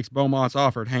awkwardly takes Beaumont's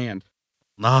offered hand.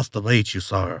 Nice to meet you,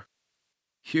 sir.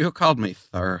 You called me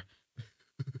sir.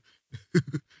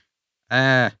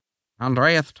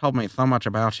 Andreas told me so much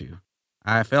about you.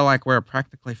 I feel like we're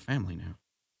practically family now.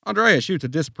 Andrea shoots a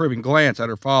disapproving glance at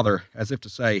her father, as if to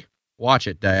say, "Watch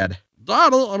it, Dad."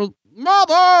 Daddy,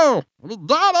 Mother!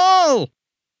 Daddy!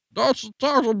 Don't you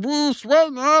talk to Bruce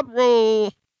Wayne that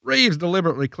way. Reeves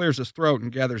deliberately clears his throat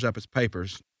and gathers up his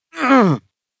papers. Don't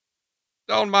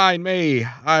mind me.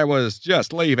 I was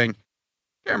just leaving.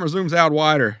 Camera zooms out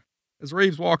wider. As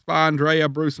Reeves walks by Andrea,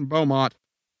 Bruce, and Beaumont,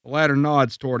 the latter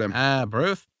nods toward him.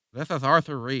 Bruce, this is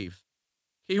Arthur Reeves.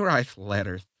 He writes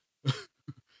letters.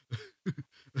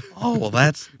 Oh, well,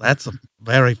 that's a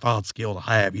very fun skill to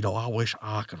have. You know, I wish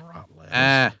I could write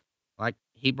letters. Like,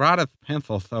 he brought his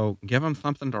pencil, so give him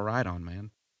something to write on,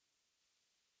 man.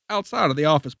 Outside of the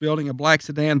office building, a black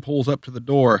sedan pulls up to the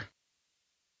door.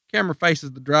 Camera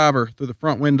faces the driver through the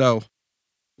front window.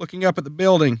 Looking up at the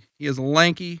building, he is a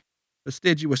lanky,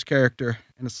 fastidious character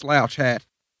in a slouch hat.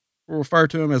 We'll refer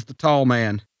to him as the tall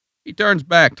man. He turns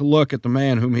back to look at the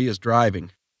man whom he is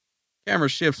driving. Camera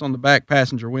shifts on the back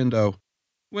passenger window.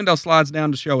 Window slides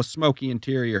down to show a smoky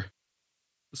interior.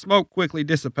 The smoke quickly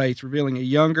dissipates, revealing a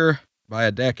younger, by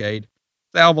a decade,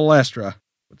 Sal Valestra,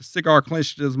 with a cigar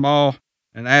clenched at his maw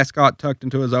and an ascot tucked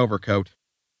into his overcoat.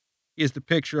 He is the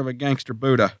picture of a gangster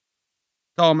Buddha.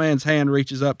 The tall man's hand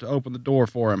reaches up to open the door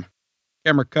for him.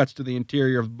 Camera cuts to the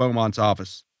interior of Beaumont's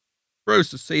office.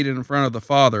 Bruce is seated in front of the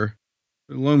father,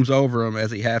 who looms over him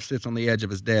as he half sits on the edge of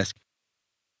his desk.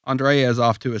 Andrea is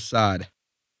off to his side.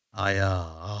 I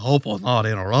hope we're not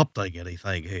interrupting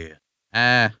anything here.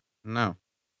 No.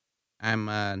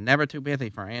 I'm never too busy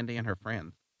for Andy and her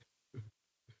friends.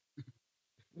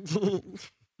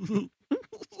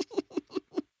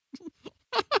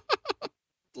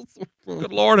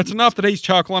 Good Lord, it's enough that he's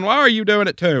chuckling. Why are you doing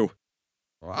it too?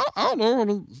 I don't know. I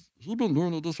mean, he's been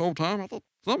doing it this whole time. I thought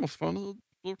that was funny. It'd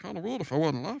feel kind of weird if I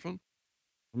wasn't laughing.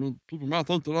 I mean, people might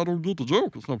think that I don't get the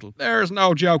joke or something. There's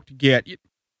no joke to get. You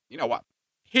know what?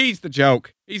 He's the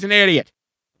joke. He's an idiot.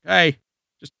 Hey,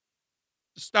 just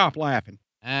stop laughing.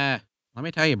 Let me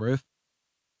tell you, Bruce.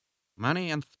 Money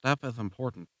and stuff is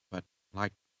important, but,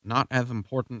 like, not as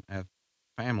important as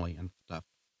family and stuff.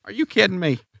 Are you kidding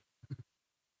me?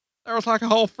 There was like a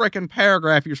whole frickin'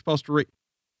 paragraph you're supposed to read.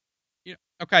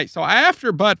 Okay, so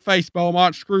after Buttface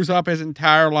Beaumont screws up his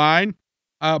entire line,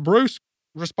 Bruce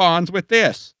responds with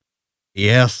this.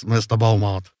 Yes, Mr.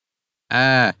 Beaumont.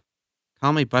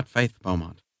 Call me Buttface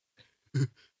Beaumont.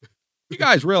 You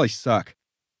guys really suck.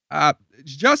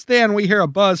 Just then we hear a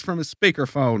buzz from his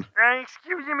speakerphone.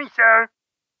 Excuse me, sir.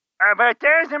 But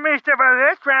there's a Mr.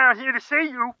 Valestra out here to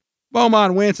see you.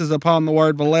 Beaumont winces upon the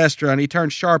word Valestra, and he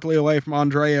turns sharply away from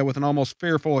Andrea with an almost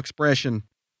fearful expression.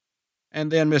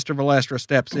 And then Mr. Valestra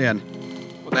steps in.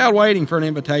 Without waiting for an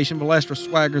invitation, Valestra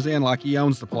swaggers in like he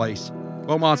owns the place.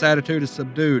 Beaumont's attitude is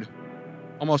subdued,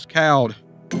 almost cowed,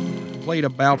 complete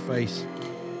about face.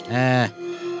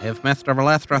 If Mr.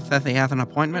 Valestra says he has an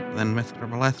appointment, then Mr.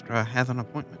 Valestra has an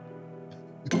appointment.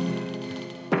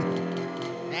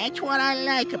 That's what I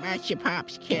like about your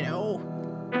pops, kiddo.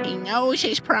 He knows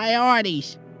his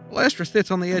priorities. Lester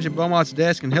sits on the edge of Beaumont's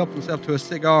desk and helps himself to a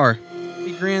cigar.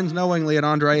 He grins knowingly at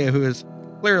Andrea, who is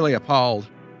clearly appalled.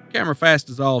 Camera fast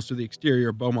dissolves to the exterior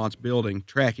of Beaumont's building,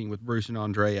 tracking with Bruce and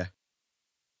Andrea.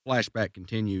 Flashback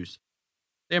continues.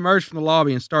 They emerge from the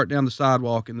lobby and start down the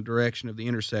sidewalk in the direction of the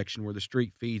intersection where the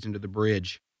street feeds into the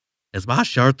bridge. Is my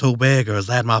shirt too big or is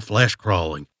that my flesh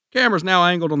crawling? Camera's now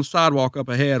angled on the sidewalk up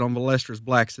ahead on Lester's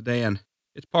black sedan.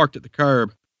 It's parked at the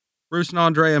curb. Bruce and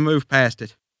Andrea move past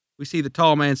it. We see the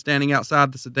tall man standing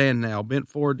outside the sedan now, bent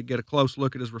forward to get a close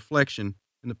look at his reflection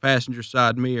in the passenger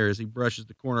side mirror as he brushes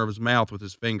the corner of his mouth with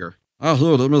his finger. I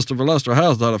hear that Mr. Lester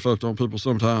has that effect on people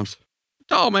sometimes.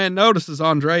 The tall man notices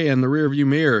Andrea in the rearview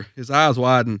mirror. His eyes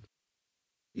widen.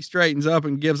 He straightens up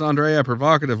and gives Andrea a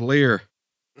provocative leer.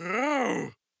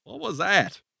 Oh! What was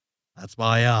that? That's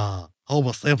my,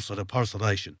 Homer Simpson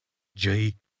impersonation.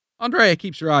 G. Andrea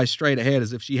keeps her eyes straight ahead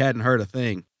as if she hadn't heard a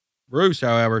thing. Bruce,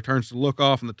 however, turns to look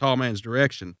off in the tall man's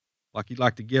direction, like he'd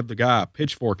like to give the guy a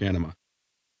pitchfork enema.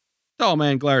 The tall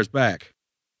man glares back.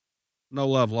 No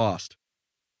love lost.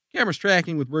 Camera's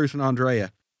tracking with Bruce and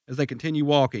Andrea as they continue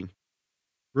walking.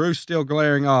 Bruce still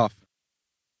glaring off.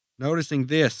 Noticing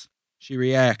this, she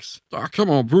reacts. Oh, come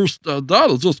on, Bruce.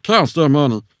 Daddy just counts their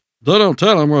money. They don't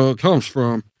tell him where it comes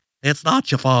from. It's not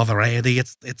your father, Andy.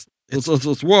 It's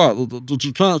what? Did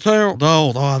you can't count?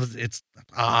 No, it's,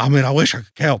 I mean, I wish I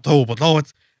could count too, but no,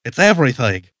 it's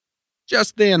everything.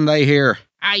 Just then they hear,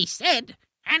 I said,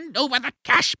 hand over the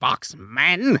cash box,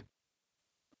 man. A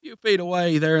few feet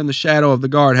away, there in the shadow of the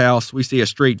guardhouse, we see a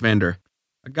street vendor.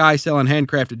 A guy selling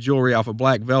handcrafted jewelry off a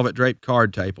black velvet draped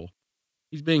card table.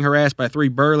 He's being harassed by 3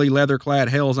 burly, leather-clad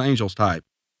Hells Angels type.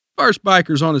 First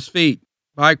biker's on his feet,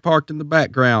 bike parked in the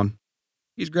background.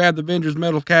 He's grabbed the vendor's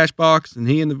metal cash box, and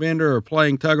he and the vendor are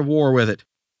playing tug-of-war with it.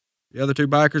 The other 2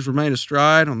 bikers remain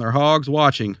astride on their hogs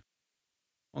watching.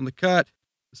 On the cut,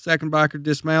 the second biker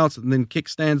dismounts and then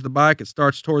kickstands the bike and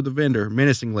starts toward the vendor,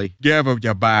 menacingly. Give him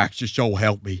your back, just so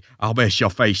help me. I'll mess your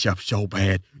face up so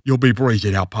bad, you'll be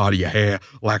breezing out part of your hair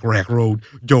like Rick Rude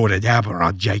doing a dabber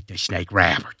on Jake the Snake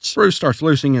Roberts. Bruce starts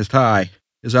loosening his tie,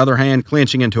 his other hand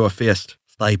clenching into a fist.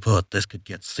 Stay put, this could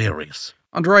get serious.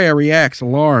 Andrea reacts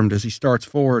alarmed as he starts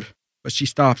forward, but she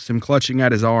stops him, clutching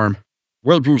at his arm.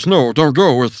 Well, Bruce, no, don't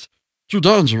go. It's too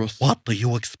dangerous. What do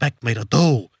you expect me to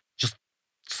do? Just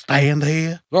stand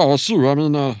here? Oh, it's true. I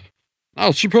mean,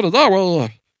 now she put it that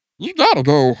way, you gotta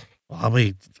go. I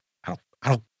mean, I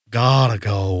don't gotta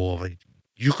go. I mean,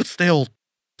 you could still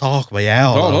talk me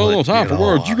out. No time for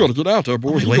words. You gotta get out there,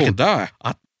 boy. You're gonna die.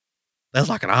 There's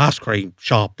like an ice cream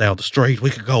shop down the street.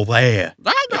 We could go there. I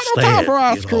ain't got no time for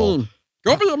ice cream.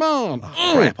 Go be a man.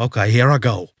 Oh, crap. Okay, here I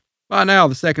go. By now,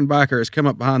 the second biker has come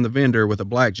up behind the vendor with a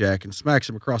blackjack and smacks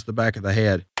him across the back of the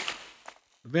head.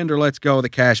 The vendor lets go of the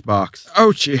cash box.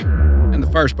 Ouchie! And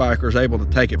the first biker is able to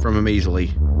take it from him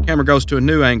easily. Camera goes to a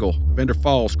new angle. The vendor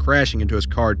falls, crashing into his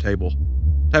card table.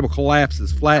 The table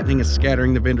collapses, flattening and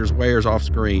scattering the vendor's wares off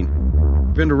screen.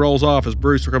 The vendor rolls off as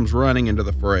Bruce comes running into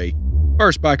the fray.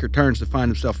 First biker turns to find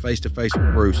himself face to face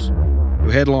with Bruce,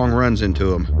 who headlong runs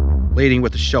into him, leading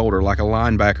with the shoulder like a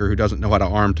linebacker who doesn't know how to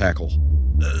arm tackle.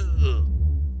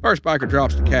 First biker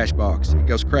drops the cash box. It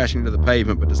goes crashing to the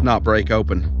pavement but does not break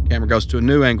open. Camera goes to a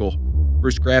new angle.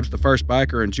 Bruce grabs the first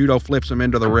biker and judo flips him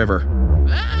into the river.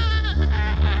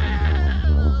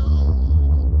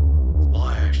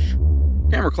 Splash.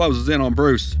 Camera closes in on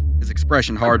Bruce. His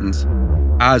expression hardens,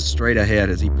 eyes straight ahead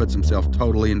as he puts himself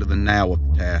totally into the now of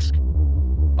the task.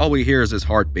 All we hear is his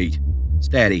heartbeat,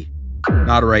 steady,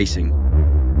 not racing.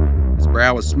 His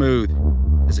brow is smooth,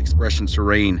 his expression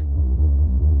serene.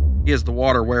 He is the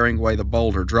water wearing away the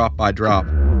boulder drop by drop,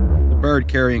 the bird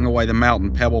carrying away the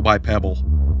mountain pebble by pebble.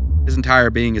 His entire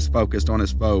being is focused on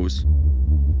his foes.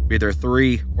 Be there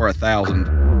 3 or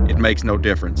 1,000, it makes no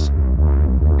difference.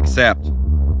 Except,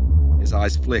 his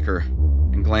eyes flicker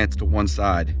and glance to one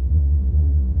side.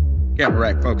 Camera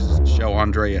rack focuses to show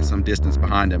Andrea some distance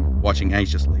behind him, watching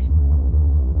anxiously.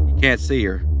 He can't see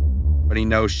her, but he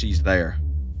knows she's there.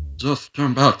 Just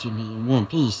come back to me in one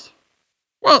piece.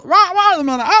 Wait a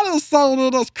minute. I didn't say any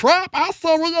of this crap. I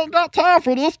said we ain't got time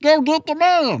for this. Go get the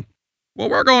man. Well,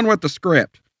 we're going with the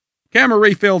script. Camera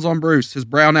refills on Bruce, his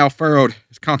brow now furrowed,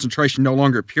 his concentration no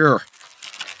longer pure.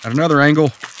 At another angle,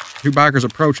 2 bikers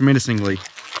approach menacingly.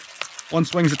 One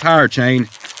swings a tire chain,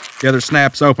 the other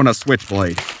snaps open a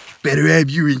switchblade. Better have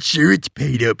your insurance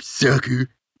paid up, sucker.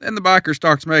 Then the biker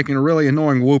starts making a really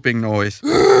annoying whooping noise.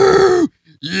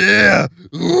 Yeah!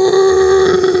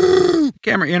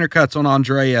 Camera intercuts on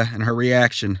Andrea and her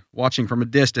reaction, watching from a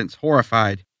distance,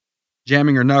 horrified,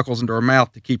 jamming her knuckles into her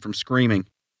mouth to keep from screaming.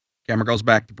 Camera goes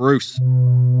back to Bruce.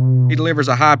 He delivers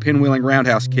a high pinwheeling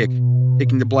roundhouse kick,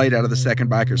 kicking the blade out of the second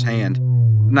biker's hand.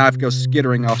 The knife goes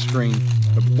skittering off screen,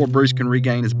 but before Bruce can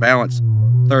regain his balance,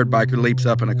 the third biker leaps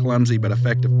up in a clumsy but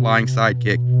effective flying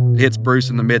sidekick that hits Bruce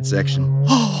in the midsection.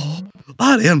 Oh,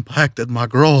 that impacted my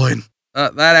groin.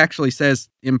 That actually says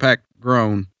impact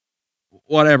groan.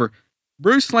 Whatever.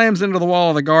 Bruce slams into the wall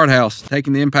of the guardhouse,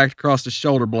 taking the impact across his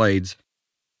shoulder blades.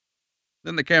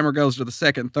 Then the camera goes to the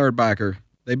second and third biker.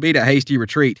 They beat a hasty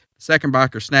retreat, the second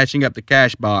biker snatching up the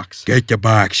cash box. Get the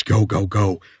box, go, go,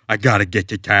 go. I gotta get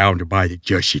to town to buy the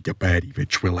Jussie the baddie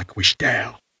ventriloquist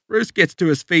down. Bruce gets to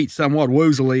his feet somewhat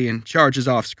woozily and charges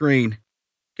off screen.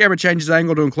 Camera changes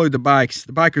angle to include the bikes.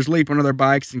 The bikers leap onto their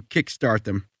bikes and kickstart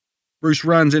them. Bruce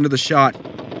runs into the shot,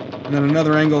 and then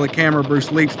another angle of the camera,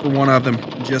 Bruce leaps for one of them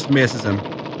and just misses him.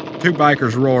 Two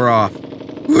bikers roar off.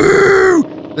 Woo!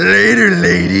 Later,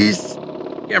 ladies.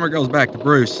 Camera goes back to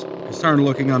Bruce. Concerned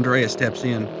looking Andrea steps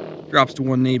in, drops to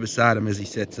one knee beside him as he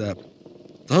sits up.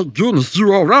 Thank goodness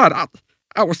you're all right.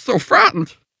 I was so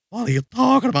frightened. What are you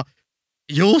talking about?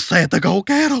 You said to go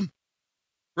get him.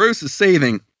 Bruce is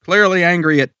seething, clearly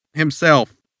angry at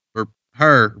himself, or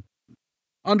her.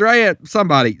 Andrea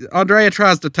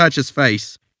tries to touch his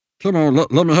face. Come on,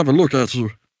 let me have a look at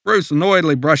you. Bruce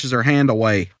annoyedly brushes her hand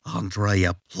away.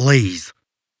 Andrea, please.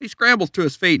 He scrambles to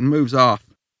his feet and moves off.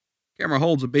 Camera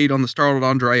holds a beat on the startled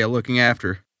Andrea looking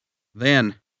after.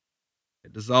 Then,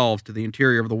 it dissolves to the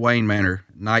interior of the Wayne Manor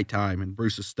at nighttime in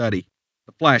Bruce's study.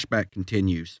 The flashback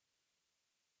continues.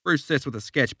 Bruce sits with a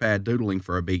sketch pad doodling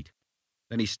for a beat.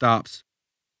 Then he stops,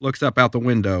 looks up out the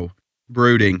window,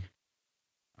 brooding.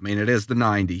 I mean, it is the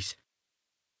 90s.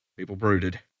 People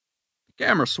brooded. The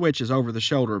camera switches over the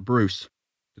shoulder of Bruce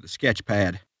to the sketch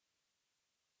pad.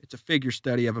 It's a figure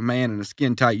study of a man in a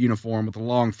skin-tight uniform with a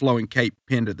long flowing cape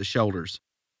pinned at the shoulders.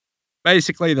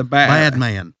 Basically, the bad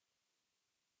man.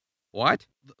 What?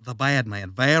 The bad man.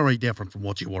 Very different from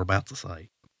what you were about to say.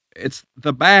 It's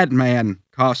the bad man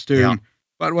costume,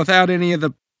 but without any of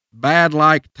the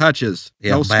bad-like touches.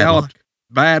 No scalloped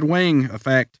bad wing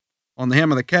effect on the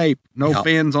hem of the cape. No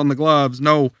fins on the gloves.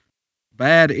 No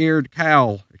bad-eared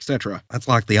cowl, etc. That's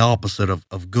like the opposite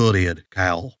of good-eared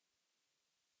cowl.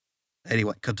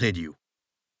 Anyway, continue.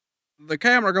 The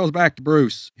camera goes back to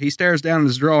Bruce. He stares down at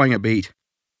his drawing a beat,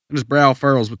 and his brow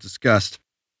furrows with disgust.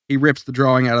 He rips the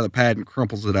drawing out of the pad and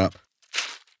crumples it up.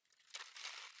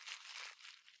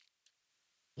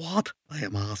 What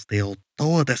am I still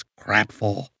doing this crap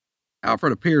for?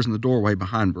 Alfred appears in the doorway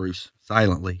behind Bruce,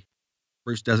 silently.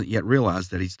 Bruce doesn't yet realize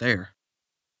that he's there.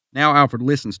 Now Alfred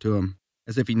listens to him,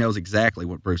 as if he knows exactly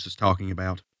what Bruce is talking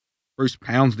about. Bruce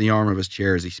pounds the arm of his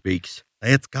chair as he speaks.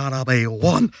 It's gotta be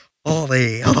one or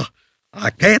the other.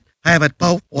 I can't have it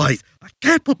both ways. I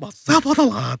can't put myself on the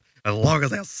line as long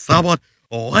as there's someone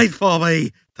wait for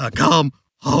me to come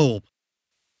home.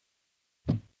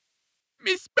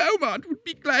 Miss Beaumont would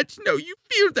be glad to know you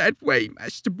feel that way,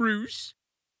 Master Bruce.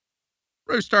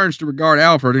 Bruce turns to regard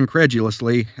Alfred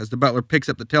incredulously as the butler picks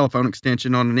up the telephone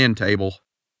extension on an end table.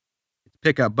 Its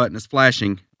pickup button is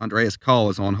flashing. Andrea's call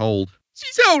is on hold.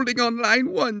 She's holding on line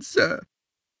 1, sir.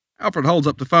 Alfred holds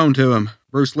up the phone to him.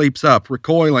 Bruce leaps up,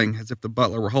 recoiling as if the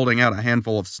butler were holding out a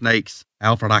handful of snakes.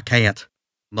 Alfred, I can't.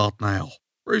 Not now.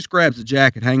 Bruce grabs a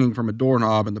jacket hanging from a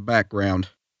doorknob in the background.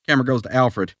 Camera goes to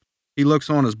Alfred. He looks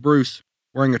on as Bruce,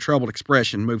 wearing a troubled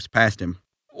expression, moves past him.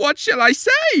 What shall I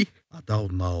say? I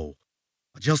don't know.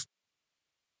 I just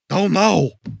don't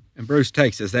know. And Bruce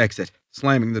takes his exit,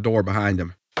 slamming the door behind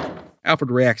him. Alfred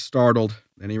reacts startled,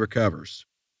 then he recovers.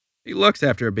 He looks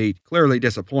after a beat, clearly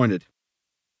disappointed.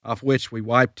 Off which we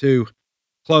wipe to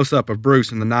close-up of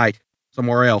Bruce in the night,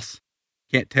 somewhere else.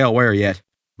 Can't tell where yet,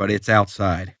 but it's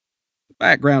outside. The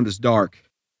background is dark.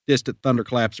 Distant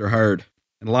thunderclaps are heard,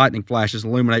 and lightning flashes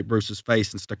illuminate Bruce's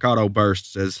face in staccato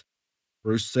bursts as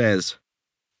Bruce says,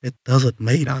 It doesn't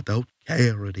mean I don't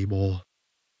care anymore.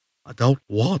 I don't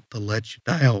want to let you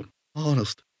down,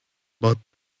 honest. But...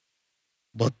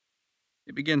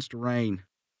 It begins to rain.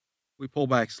 We pull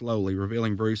back slowly,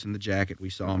 revealing Bruce in the jacket we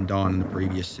saw him don in the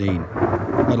previous scene,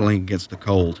 huddling against the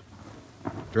cold,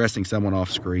 dressing someone off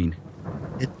screen.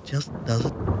 It just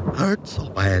doesn't hurt so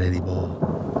bad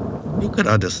anymore. You can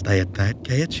understand that,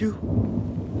 can't you?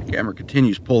 The camera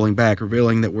continues pulling back,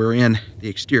 revealing that we're in the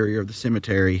exterior of the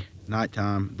cemetery,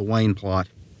 nighttime, the Wayne plot.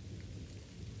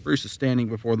 Bruce is standing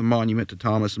before the monument to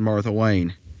Thomas and Martha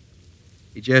Wayne.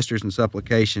 He gestures in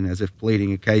supplication as if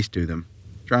pleading a case to them,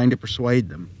 trying to persuade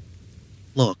them.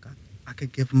 Look, I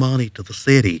could give money to the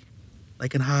city. They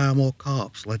can hire more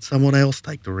cops, let someone else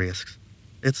take the risks.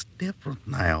 It's different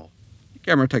now. The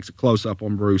camera takes a close-up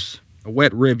on Bruce, a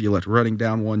wet rivulet running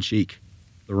down one cheek.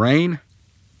 The rain?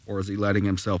 Or is he letting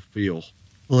himself feel?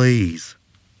 Please.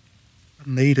 I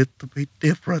need it to be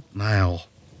different now.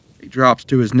 He drops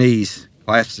to his knees,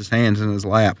 clasps his hands in his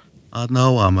lap. I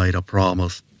know I made a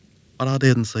promise, but I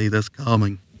didn't see this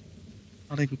coming.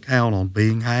 I didn't count on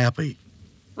being happy.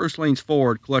 Bruce leans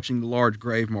forward, clutching the large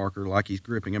grave marker like he's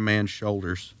gripping a man's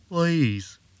shoulders.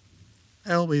 Please,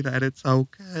 tell me that it's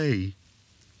okay.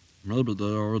 Maybe they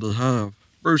already have.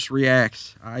 Bruce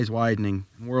reacts, eyes widening,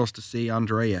 and whirls to see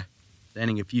Andrea,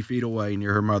 standing a few feet away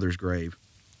near her mother's grave,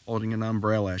 holding an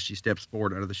umbrella as she steps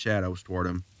forward out of the shadows toward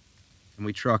him. And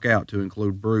we truck out to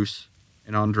include Bruce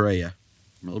and Andrea.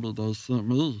 Maybe they sent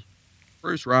me.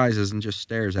 Bruce rises and just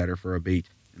stares at her for a beat,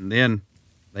 and then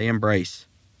they embrace.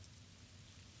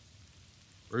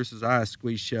 Bruce's eyes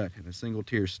squeeze shut, and a single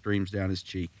tear streams down his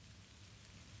cheek.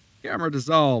 Camera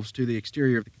dissolves to the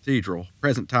exterior of the cathedral,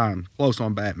 present time, close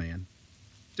on Batman.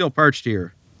 Still perched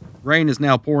here. Rain is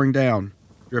now pouring down,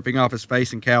 dripping off his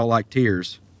face and cowl like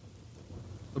tears.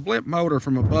 The blimp motor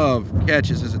from above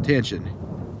catches his attention.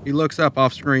 He looks up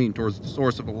off screen towards the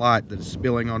source of a light that is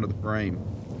spilling onto the frame.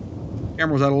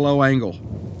 Camera's at a low angle.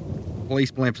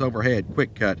 Police blimp's overhead,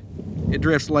 quick cut. It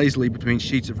drifts lazily between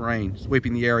sheets of rain,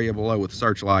 sweeping the area below with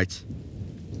searchlights.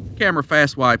 The camera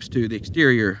fast wipes to the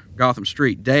exterior, Gotham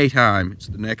Street, daytime. It's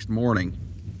the next morning.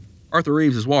 Arthur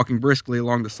Reeves is walking briskly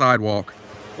along the sidewalk,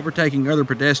 overtaking other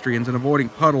pedestrians and avoiding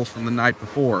puddles from the night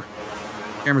before.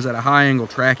 The camera's at a high angle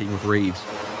tracking with Reeves.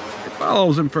 It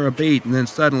follows him for a beat, and then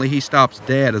suddenly he stops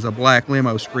dead as a black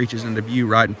limo screeches into view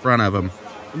right in front of him,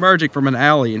 emerging from an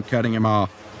alley and cutting him off.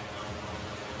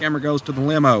 The camera goes to the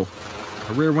limo.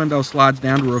 The rear window slides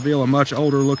down to reveal a much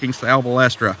older-looking Sal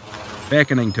Balestra,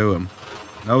 beckoning to him.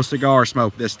 No cigar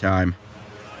smoke this time.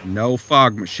 No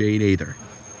fog machine either.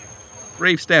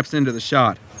 Reeves steps into the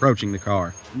shot, approaching the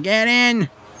car. Get in!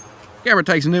 Camera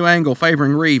takes a new angle,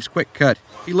 favoring Reeves. Quick cut.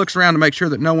 He looks around to make sure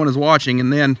that no one is watching,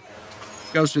 and then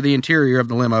goes to the interior of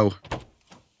the limo.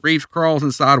 Reeves crawls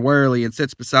inside warily and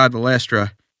sits beside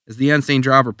Balestra as the unseen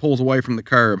driver pulls away from the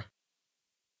curb.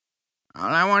 All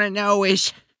I want to know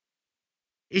is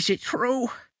it true?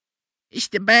 Is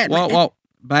the Batman... Whoa,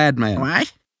 bad man.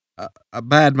 What? A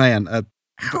bad man.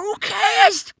 Who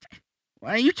cares?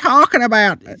 What are you talking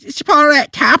about? It's part of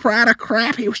that typewriter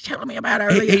crap he was telling me about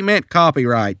earlier. He meant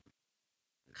copyright.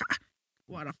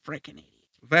 What a freaking idiot.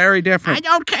 Very different. I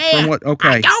don't care. From what? Okay.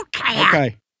 I don't care.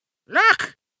 Okay.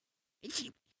 Look. Is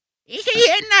he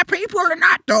hitting at people or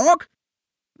not, dog?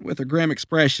 With a grim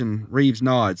expression, Reeves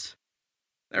nods.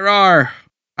 There are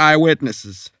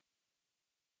eyewitnesses.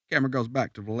 Camera goes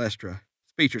back to Balestra.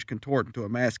 His features contort into a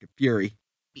mask of fury.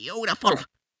 Beautiful.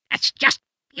 That's just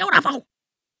beautiful.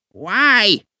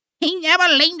 Why? He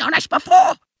never leaned on us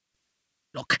before.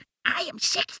 Look, I am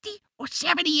 60 or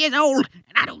 70 years old,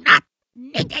 and I do not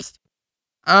need this.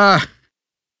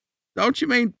 Don't you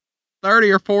mean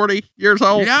 30 or 40 years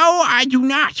old? No, I do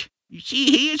not. You see,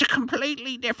 he is a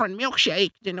completely different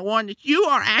milkshake than the one that you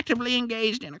are actively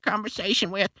engaged in a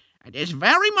conversation with at this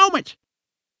very moment.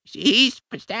 You see, he's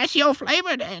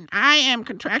pistachio-flavored, and I am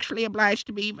contractually obliged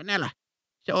to be vanilla.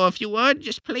 So if you would,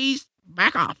 just please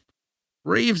back off.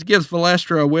 Reeves gives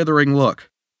Balestra a withering look.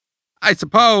 I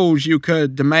suppose you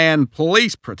could demand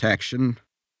police protection.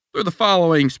 Through the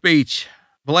following speech,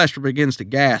 Balestra begins to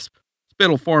gasp,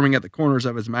 spittle forming at the corners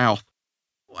of his mouth.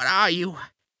 What are you,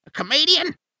 a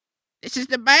comedian? This is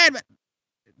the bad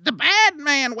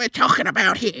man we're talking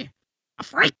about here. A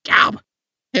freak job.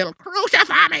 He'll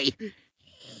crucify me.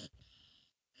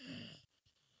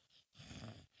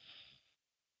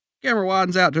 Camera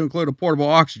widens out to include a portable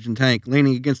oxygen tank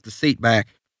leaning against the seat back.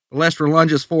 Balestra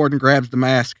lunges forward and grabs the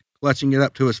mask, clutching it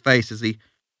up to his face as he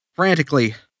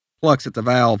frantically plucks at the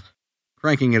valve,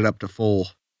 cranking it up to full.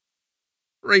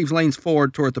 Reeves leans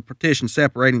forward toward the partition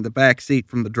separating the back seat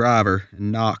from the driver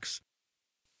and knocks.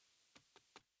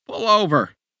 Pull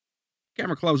over.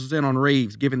 Camera closes in on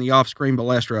Reeves, giving the off-screen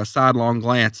Balestra a sidelong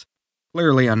glance,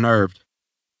 clearly unnerved.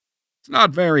 It's not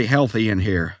very healthy in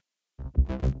here.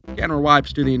 Camera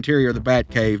wipes to the interior of the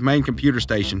Batcave, main computer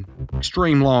station.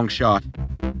 Extreme long shot.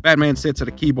 Batman sits at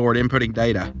a keyboard inputting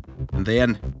data. And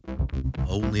then...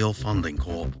 O'Neill Funding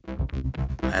Corp.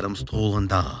 Adams Tool and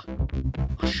Die.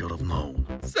 I should have known.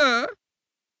 Sir?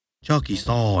 Chucky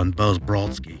Saw and Buzz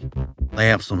Brodsky. They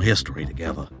have some history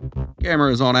together.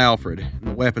 Camera is on Alfred, in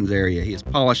the weapons area. He is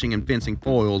polishing and fencing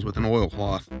foils with an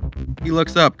oilcloth. He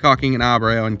looks up, cocking an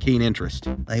eyebrow in keen interest.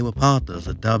 They were partners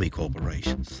at Dubby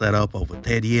Corporation, set up over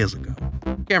 10 years ago.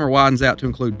 Camera widens out to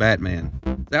include Batman.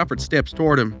 As Alfred steps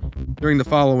toward him, during the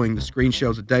following, the screen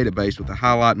shows a database with a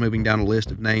highlight moving down a list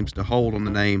of names to hold on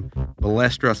the name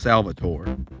Valestra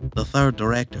Salvatore. The third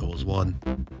director was one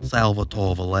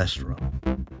Salvatore Valestra.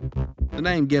 The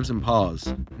name gives him pause.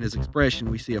 In his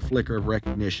expression, we see a flicker of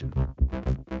recognition.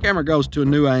 The camera goes to a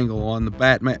new angle on the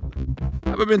Batman.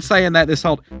 I've been saying that this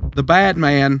whole... The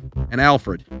Batman and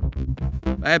Alfred.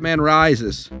 Batman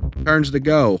rises, turns to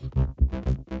go.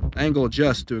 Angle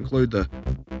adjusts to include the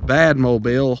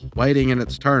Badmobile waiting in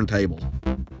its turntable.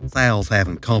 Sal's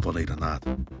having company tonight.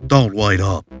 Don't wait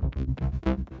up.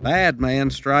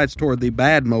 Badman strides toward the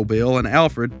Badmobile, and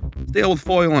Alfred, still with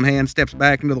foil in hand, steps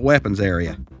back into the weapons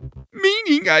area.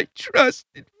 Meaning I trust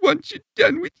that once you're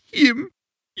done with him,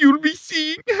 you'll be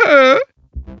seeing her.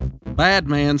 The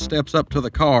Badman steps up to the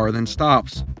car, then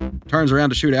stops, turns around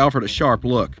to shoot Alfred a sharp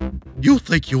look. You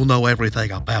think you'll know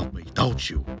everything about me, don't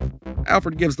you?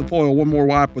 Alfred gives the foil one more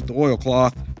wipe with the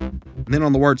oilcloth, and then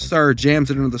on the word sir,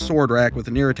 jams it into the sword rack with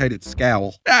an irritated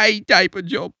scowl. I diapered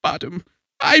your bottom.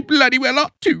 I bloody well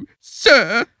ought to,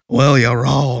 sir. Well, you're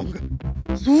wrong.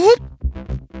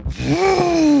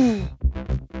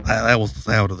 That was the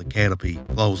sound of the canopy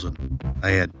closing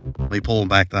and me pulling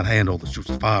back that handle that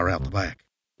shoots fire out the back.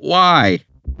 Why?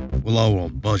 We're low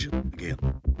on budget again.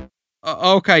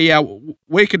 Okay, yeah,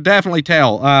 we could definitely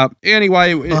tell.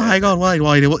 Anyway... hang on,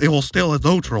 wait. It was still a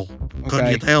neutral. Okay.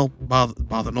 Couldn't you tell by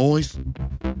the noise?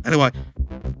 Anyway.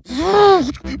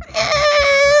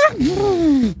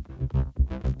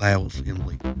 That was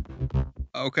illegal.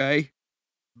 Okay.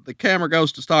 The camera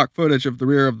goes to stock footage of the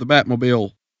rear of the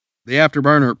Batmobile. The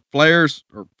afterburner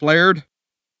flared,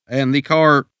 and the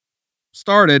car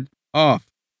started off.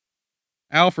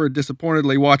 Alfred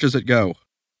disappointedly watches it go.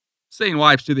 Scene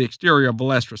wipes to the exterior of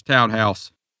Valestra's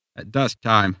townhouse. At dusk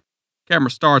time,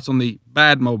 camera starts on the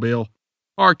Badmobile,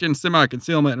 parked in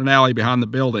semi-concealment in an alley behind the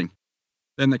building.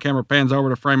 Then the camera pans over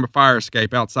to frame a fire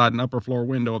escape outside an upper floor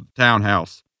window of the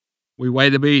townhouse. We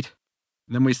wait a beat,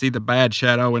 and then we see the bad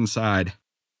shadow inside,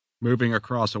 moving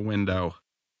across a window.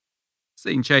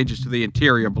 Scene changes to the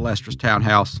interior of Valestra's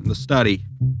townhouse in the study.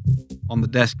 On the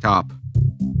desktop,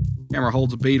 camera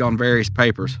holds a beat on various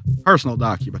papers, personal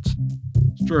documents,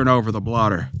 strewn over the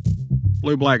blotter.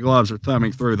 Blue-black gloves are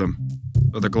thumbing through them.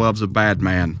 They're the gloves of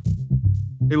Badman.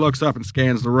 He looks up and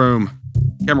scans the room.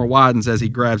 Camera widens as he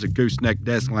grabs a gooseneck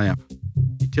desk lamp.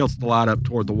 He tilts the light up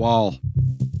toward the wall.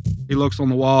 He looks on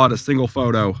the wall at a single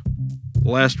photo,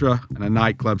 Valestra and a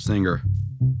nightclub singer,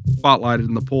 spotlighted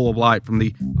in the pool of light from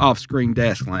the off-screen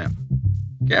desk lamp.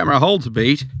 Camera holds a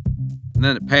beat, and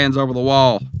then it pans over the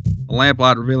wall, the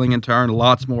lamplight revealing in turn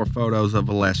lots more photos of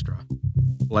Valestra.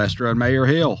 Valestra and Mayor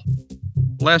Hill.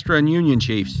 Valestra and Union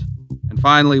Chiefs. And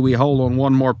finally, we hold on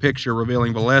one more picture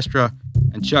revealing Valestra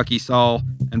and Chucky Saul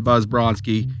and Buzz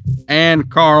Bronski and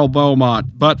Carl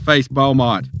Beaumont, Buttface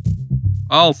Beaumont,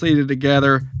 all seated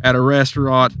together at a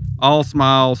restaurant, all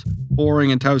smiles,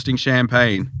 pouring and toasting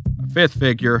champagne. A fifth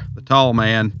figure, the tall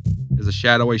man, is a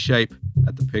shadowy shape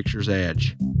at the picture's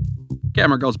edge.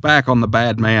 Camera goes back on the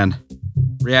bad man,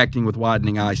 reacting with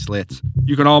widening eye slits.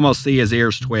 You can almost see his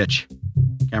ears twitch.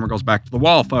 Camera goes back to the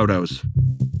wall photos.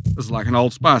 This is like an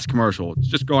Old Spice commercial. It's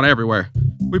just going everywhere.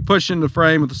 We push into the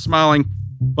frame with a smiling,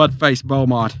 butt-faced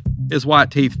Beaumont, his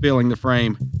white teeth filling the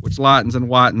frame, which lightens and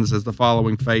whitens as the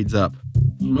following fades up.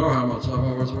 You know how much I've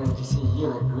always wanted to see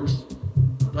Europe, Bruce.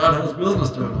 My dad has business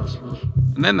down there, Swish.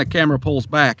 And then the camera pulls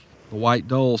back, the white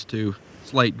dulls to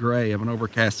slate gray of an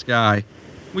overcast sky.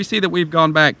 We see that we've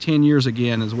gone back 10 years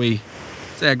again as we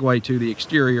segue to the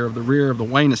exterior of the rear of the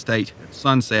Wayne estate at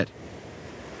sunset.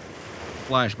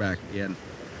 Flashback again.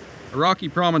 A rocky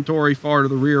promontory far to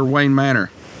the rear of Wayne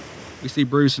Manor. We see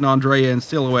Bruce and Andrea in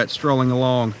silhouette strolling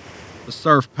along. The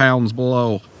surf pounds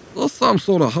below. That's some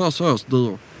sort of hush-hush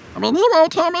deal. I mean, he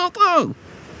won't tell me a thing.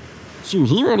 Shoot,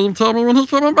 he won't even tell me when he's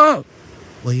coming back.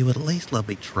 Will you at least let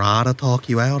me try to talk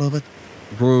you out of it?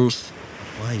 Bruce.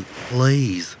 Wait,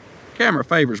 please. Camera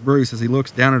favors Bruce as he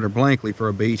looks down at her blankly for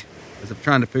a beat, as if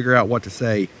trying to figure out what to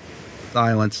say.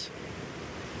 Silence.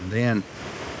 And then...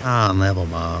 never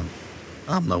mind.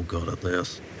 I'm no good at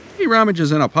this. He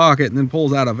rummages in a pocket and then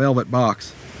pulls out a velvet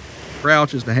box.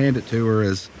 Crouches to hand it to her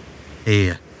as...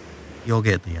 Here, you'll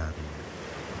get the idea.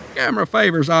 Camera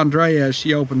favors Andrea as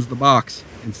she opens the box.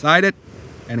 Inside it,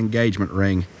 an engagement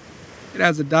ring. It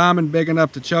has a diamond big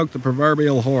enough to choke the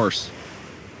proverbial horse.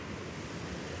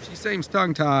 She seems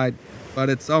tongue-tied, but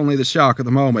it's only the shock of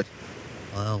the moment.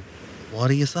 Well, what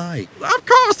do you say? Of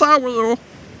course I will!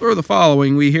 Through the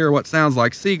following, we hear what sounds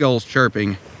like seagulls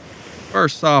chirping.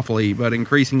 First softly, but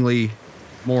increasingly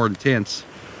more intense.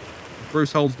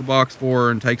 Bruce holds the box for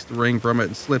her and takes the ring from it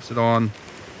and slips it on,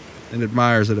 and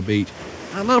admires it a beat.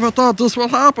 I never thought this would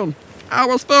happen. I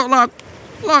always felt like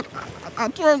I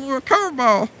threw you a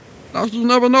curveball. Now you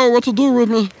never know what to do with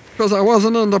me, because I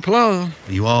wasn't in the plan.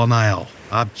 You are now.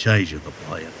 I'm changing the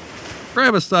plan.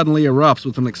 Crevice suddenly erupts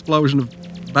with an explosion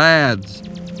of bads,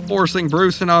 forcing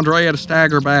Bruce and Andrea to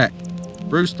stagger back.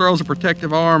 Bruce throws a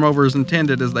protective arm over his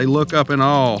intended as they look up in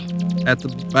awe at the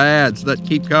bads that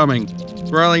keep coming,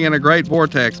 swirling in a great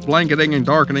vortex, blanketing and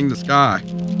darkening the sky.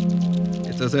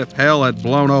 It's as if hell had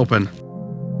blown open.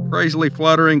 Crazily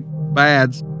fluttering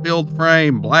bads filled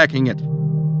frame, blacking it.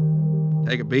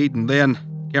 Take a beat, and then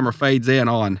camera fades in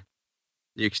on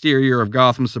the exterior of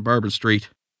Gotham Suburban Street.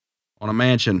 On a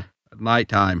mansion at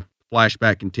nighttime, the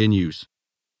flashback continues.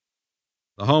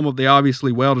 The home of the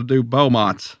obviously well-to-do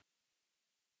Beaumonts.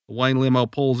 The Wayne limo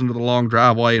pulls into the long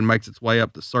driveway and makes its way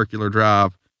up the circular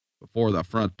drive before the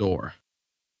front door.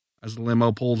 As the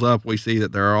limo pulls up, we see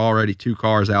that there are already 2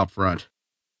 cars out front.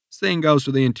 The scene goes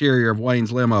to the interior of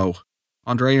Wayne's limo.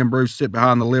 Andrea and Bruce sit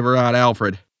behind the liver-eyed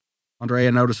Alfred.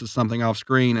 Andrea notices something off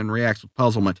screen and reacts with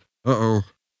puzzlement. Uh-oh.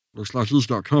 Looks like he's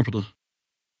got company.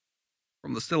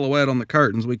 From the silhouette on the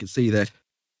curtains, we can see that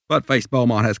Butt-Face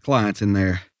Beaumont has clients in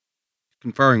there,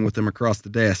 conferring with them across the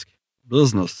desk.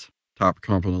 Business type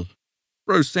company.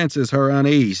 Bruce senses her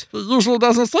unease. He usually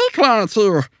doesn't see clients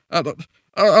here. At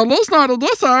least not at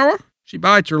this hour. She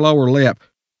bites her lower lip.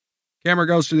 Camera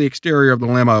goes to the exterior of the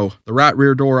limo. The right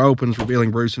rear door opens,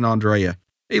 revealing Bruce and Andrea.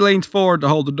 He leans forward to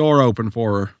hold the door open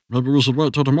for her. Maybe we should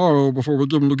wait till tomorrow before we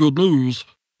give him the good news.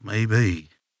 Maybe.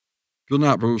 Good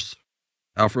night, Bruce.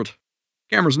 Alfred.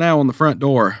 Camera's now on the front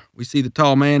door. We see the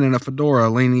tall man in a fedora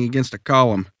leaning against a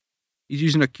column. He's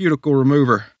using a cuticle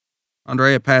remover.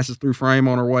 Andrea passes through frame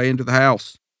on her way into the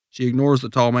house. She ignores the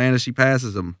tall man as she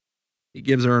passes him. He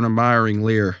gives her an admiring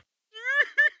leer.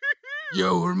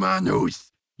 Yo,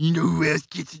 hermanos. You know who else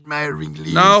gets admiring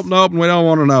leers? Nope, we don't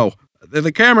want to know.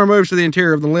 The camera moves to the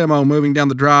interior of the limo, moving down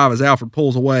the drive as Alfred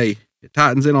pulls away. It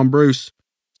tightens in on Bruce,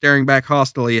 staring back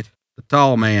hostilely at the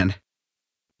tall man.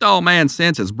 The tall man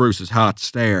senses Bruce's hot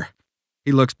stare.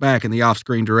 He looks back in the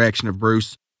off-screen direction of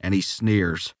Bruce, and he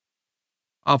sneers.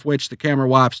 Off which the camera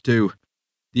wipes to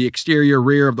the exterior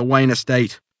rear of the Wayne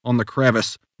estate on the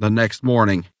crevice the next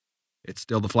morning. It's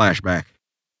still the flashback.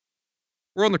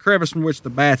 We're on the crevice from which the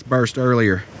bats burst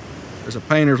earlier. There's a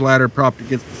painter's ladder propped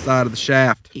against the side of the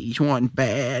shaft. He's one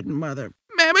bad mother.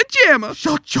 Mamma Jamma.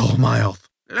 Shut your mouth.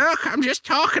 Look, I'm just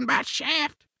talking about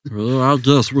Shaft. Well, I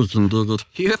guess we can dig it.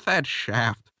 You said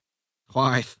shaft.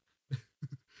 Twice.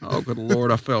 Oh, good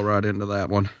Lord, I fell right into that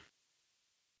one.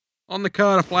 On the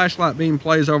cut, a flashlight beam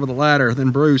plays over the ladder. Then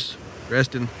Bruce,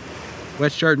 dressed in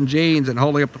sweatshirt and jeans and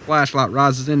holding up the flashlight,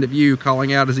 rises into view,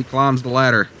 calling out as he climbs the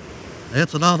ladder.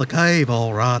 It's another cave,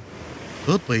 all right.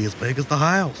 Could be as big as the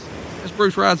house. As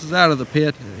Bruce rises out of the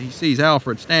pit, he sees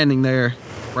Alfred standing there,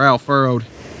 brow furrowed,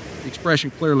 the expression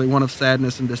clearly one of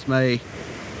sadness and dismay.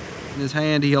 In his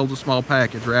hand, he holds a small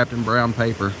package wrapped in brown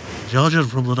paper. Judging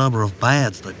from the number of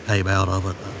bads that came out of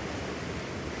it,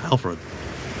 Alfred,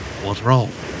 what's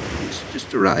wrong? It's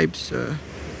just arrived, sir.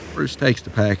 Bruce takes the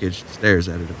package and stares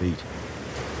at it a beat.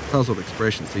 A puzzled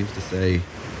expression seems to say,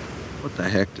 what the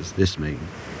heck does this mean?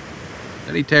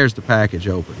 Then he tears the package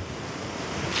open.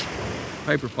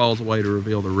 The paper falls away to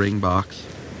reveal the ring box.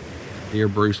 Dear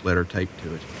Bruce letter taped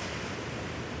to it.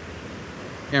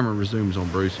 The camera resumes on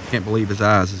Bruce. He can't believe his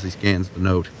eyes as he scans the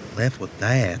note. Left with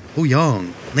Dad. Too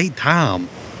young. Need time.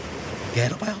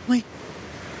 Forget about me?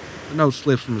 The note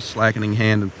slips from his slackening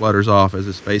hand and flutters off as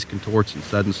his face contorts in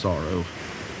sudden sorrow.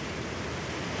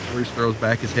 Bruce throws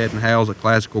back his head and howls a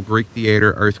classical Greek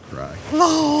theater earth cry.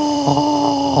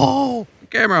 No! The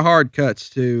camera hard cuts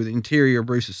to the interior of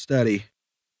Bruce's study.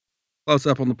 Close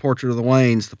up on the portrait of the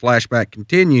Waynes, the flashback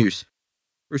continues.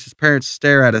 Bruce's parents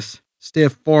stare at us,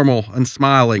 stiff, formal,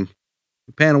 unsmiling.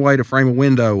 We pan away to frame a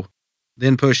window,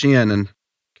 then push in, and the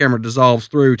camera dissolves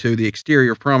through to the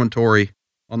exterior promontory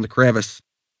on the crevice.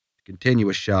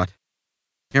 Continuous shot.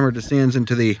 The camera descends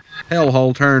into the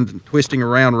hellhole, turned and twisting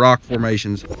around rock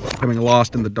formations, becoming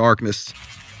lost in the darkness.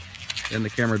 Then the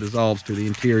camera dissolves to the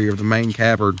interior of the main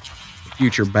cavern, the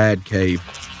future bad cave.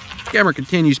 The camera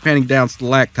continues panning down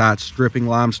stalactites, dripping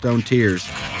limestone tears,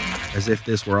 as if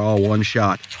this were all one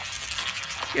shot.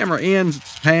 The camera ends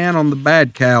its pan on the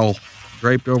bad cowl,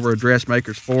 draped over a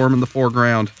dressmaker's form in the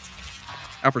foreground.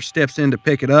 Alfred steps in to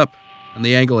pick it up, and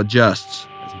the angle adjusts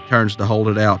as he turns to hold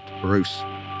it out to Bruce.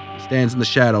 He stands in the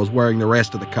shadows wearing the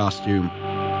rest of the costume.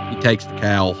 He takes the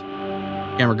cowl.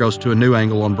 The camera goes to a new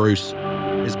angle on Bruce.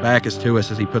 His back is to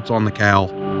us as he puts on the cowl,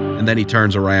 and then he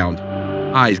turns around,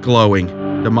 eyes glowing,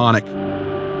 demonic.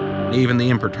 And even the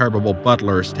imperturbable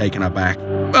butler is taken aback.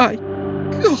 My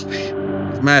gosh.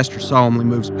 His master solemnly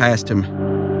moves past him.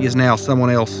 He is now someone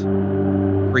else,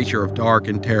 a creature of dark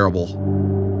and terrible.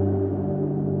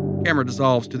 Camera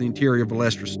dissolves to the interior of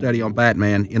Valestra's study on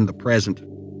Batman in the present.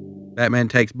 Batman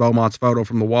takes Beaumont's photo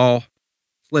from the wall,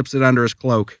 slips it under his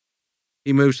cloak.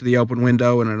 He moves to the open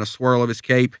window, and in a swirl of his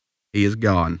cape, he is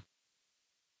gone.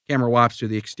 Camera wipes to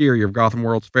the exterior of Gotham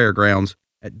World's fairgrounds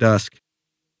at dusk.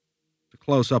 It's a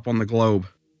close-up on the globe.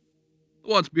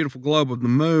 The once beautiful globe of the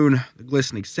moon, the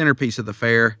glistening centerpiece of the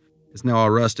fair, is now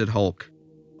a rusted hulk,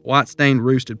 a white-stained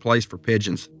roosted place for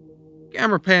pigeons.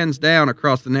 Camera pans down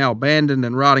across the now abandoned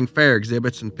and rotting fair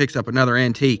exhibits and picks up another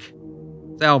antique.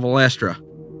 It's Al Valestra,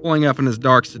 pulling up in his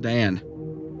dark sedan.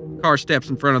 The car steps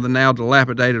in front of the now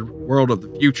dilapidated World of the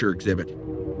Future exhibit.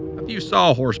 A few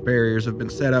sawhorse barriers have been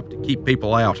set up to keep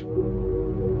people out.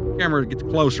 Camera gets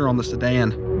closer on the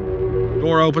sedan. The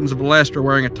door opens and Valestra,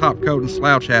 wearing a top coat and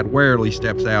slouch hat, warily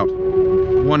steps out.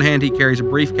 In one hand he carries a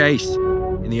briefcase.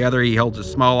 In the other he holds a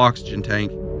small oxygen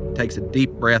tank and takes a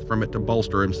deep breath from it to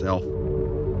bolster himself.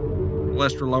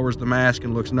 Valestra lowers the mask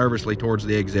and looks nervously towards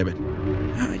the exhibit.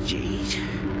 Oh, jeez.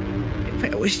 If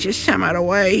it was just some other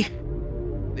way.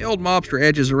 The old mobster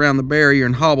edges around the barrier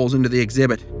and hobbles into the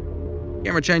exhibit.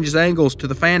 Camera changes angles to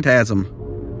the Phantasm.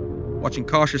 Watching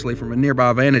cautiously from a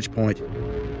nearby vantage point,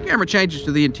 camera changes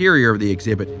to the interior of the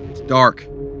exhibit. It's dark.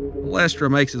 Valestra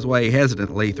makes his way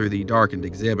hesitantly through the darkened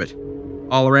exhibit.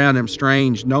 All around him,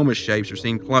 strange, gnomish shapes are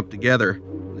seen clumped together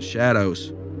in the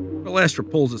shadows. Valestra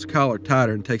pulls his collar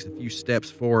tighter and takes a few steps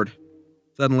forward.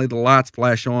 Suddenly, the lights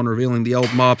flash on, revealing the old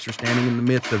mobster standing in the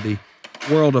midst of the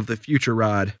World of the Future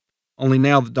ride. Only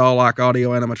now the doll-like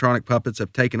audio-animatronic puppets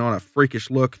have taken on a freakish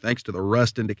look thanks to the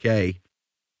rust and decay.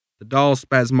 The dolls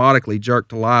spasmodically jerk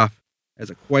to life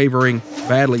as a quavering,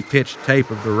 badly pitched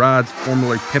tape of the ride's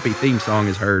formerly peppy theme song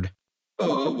is heard.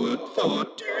 Forward,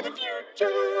 forward to the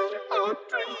future, our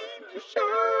dreams are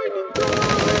shining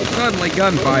bright. Suddenly,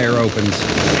 gunfire opens.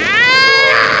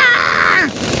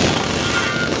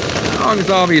 The song is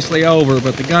obviously over,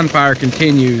 but the gunfire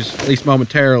continues, at least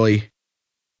momentarily.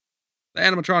 The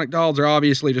animatronic dolls are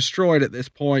obviously destroyed at this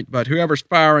point, but whoever's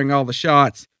firing all the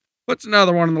shots puts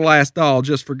another one in the last doll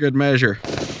just for good measure.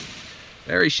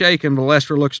 Very shaken,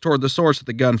 Valestra looks toward the source of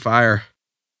the gunfire.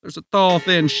 There's a tall,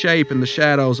 thin shape in the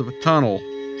shadows of a tunnel.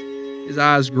 His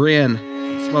eyes grin,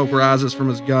 and smoke rises from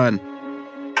his gun.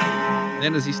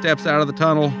 Then as he steps out of the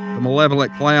tunnel, the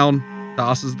malevolent clown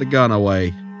tosses the gun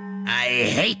away. I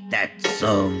hate that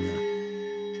song.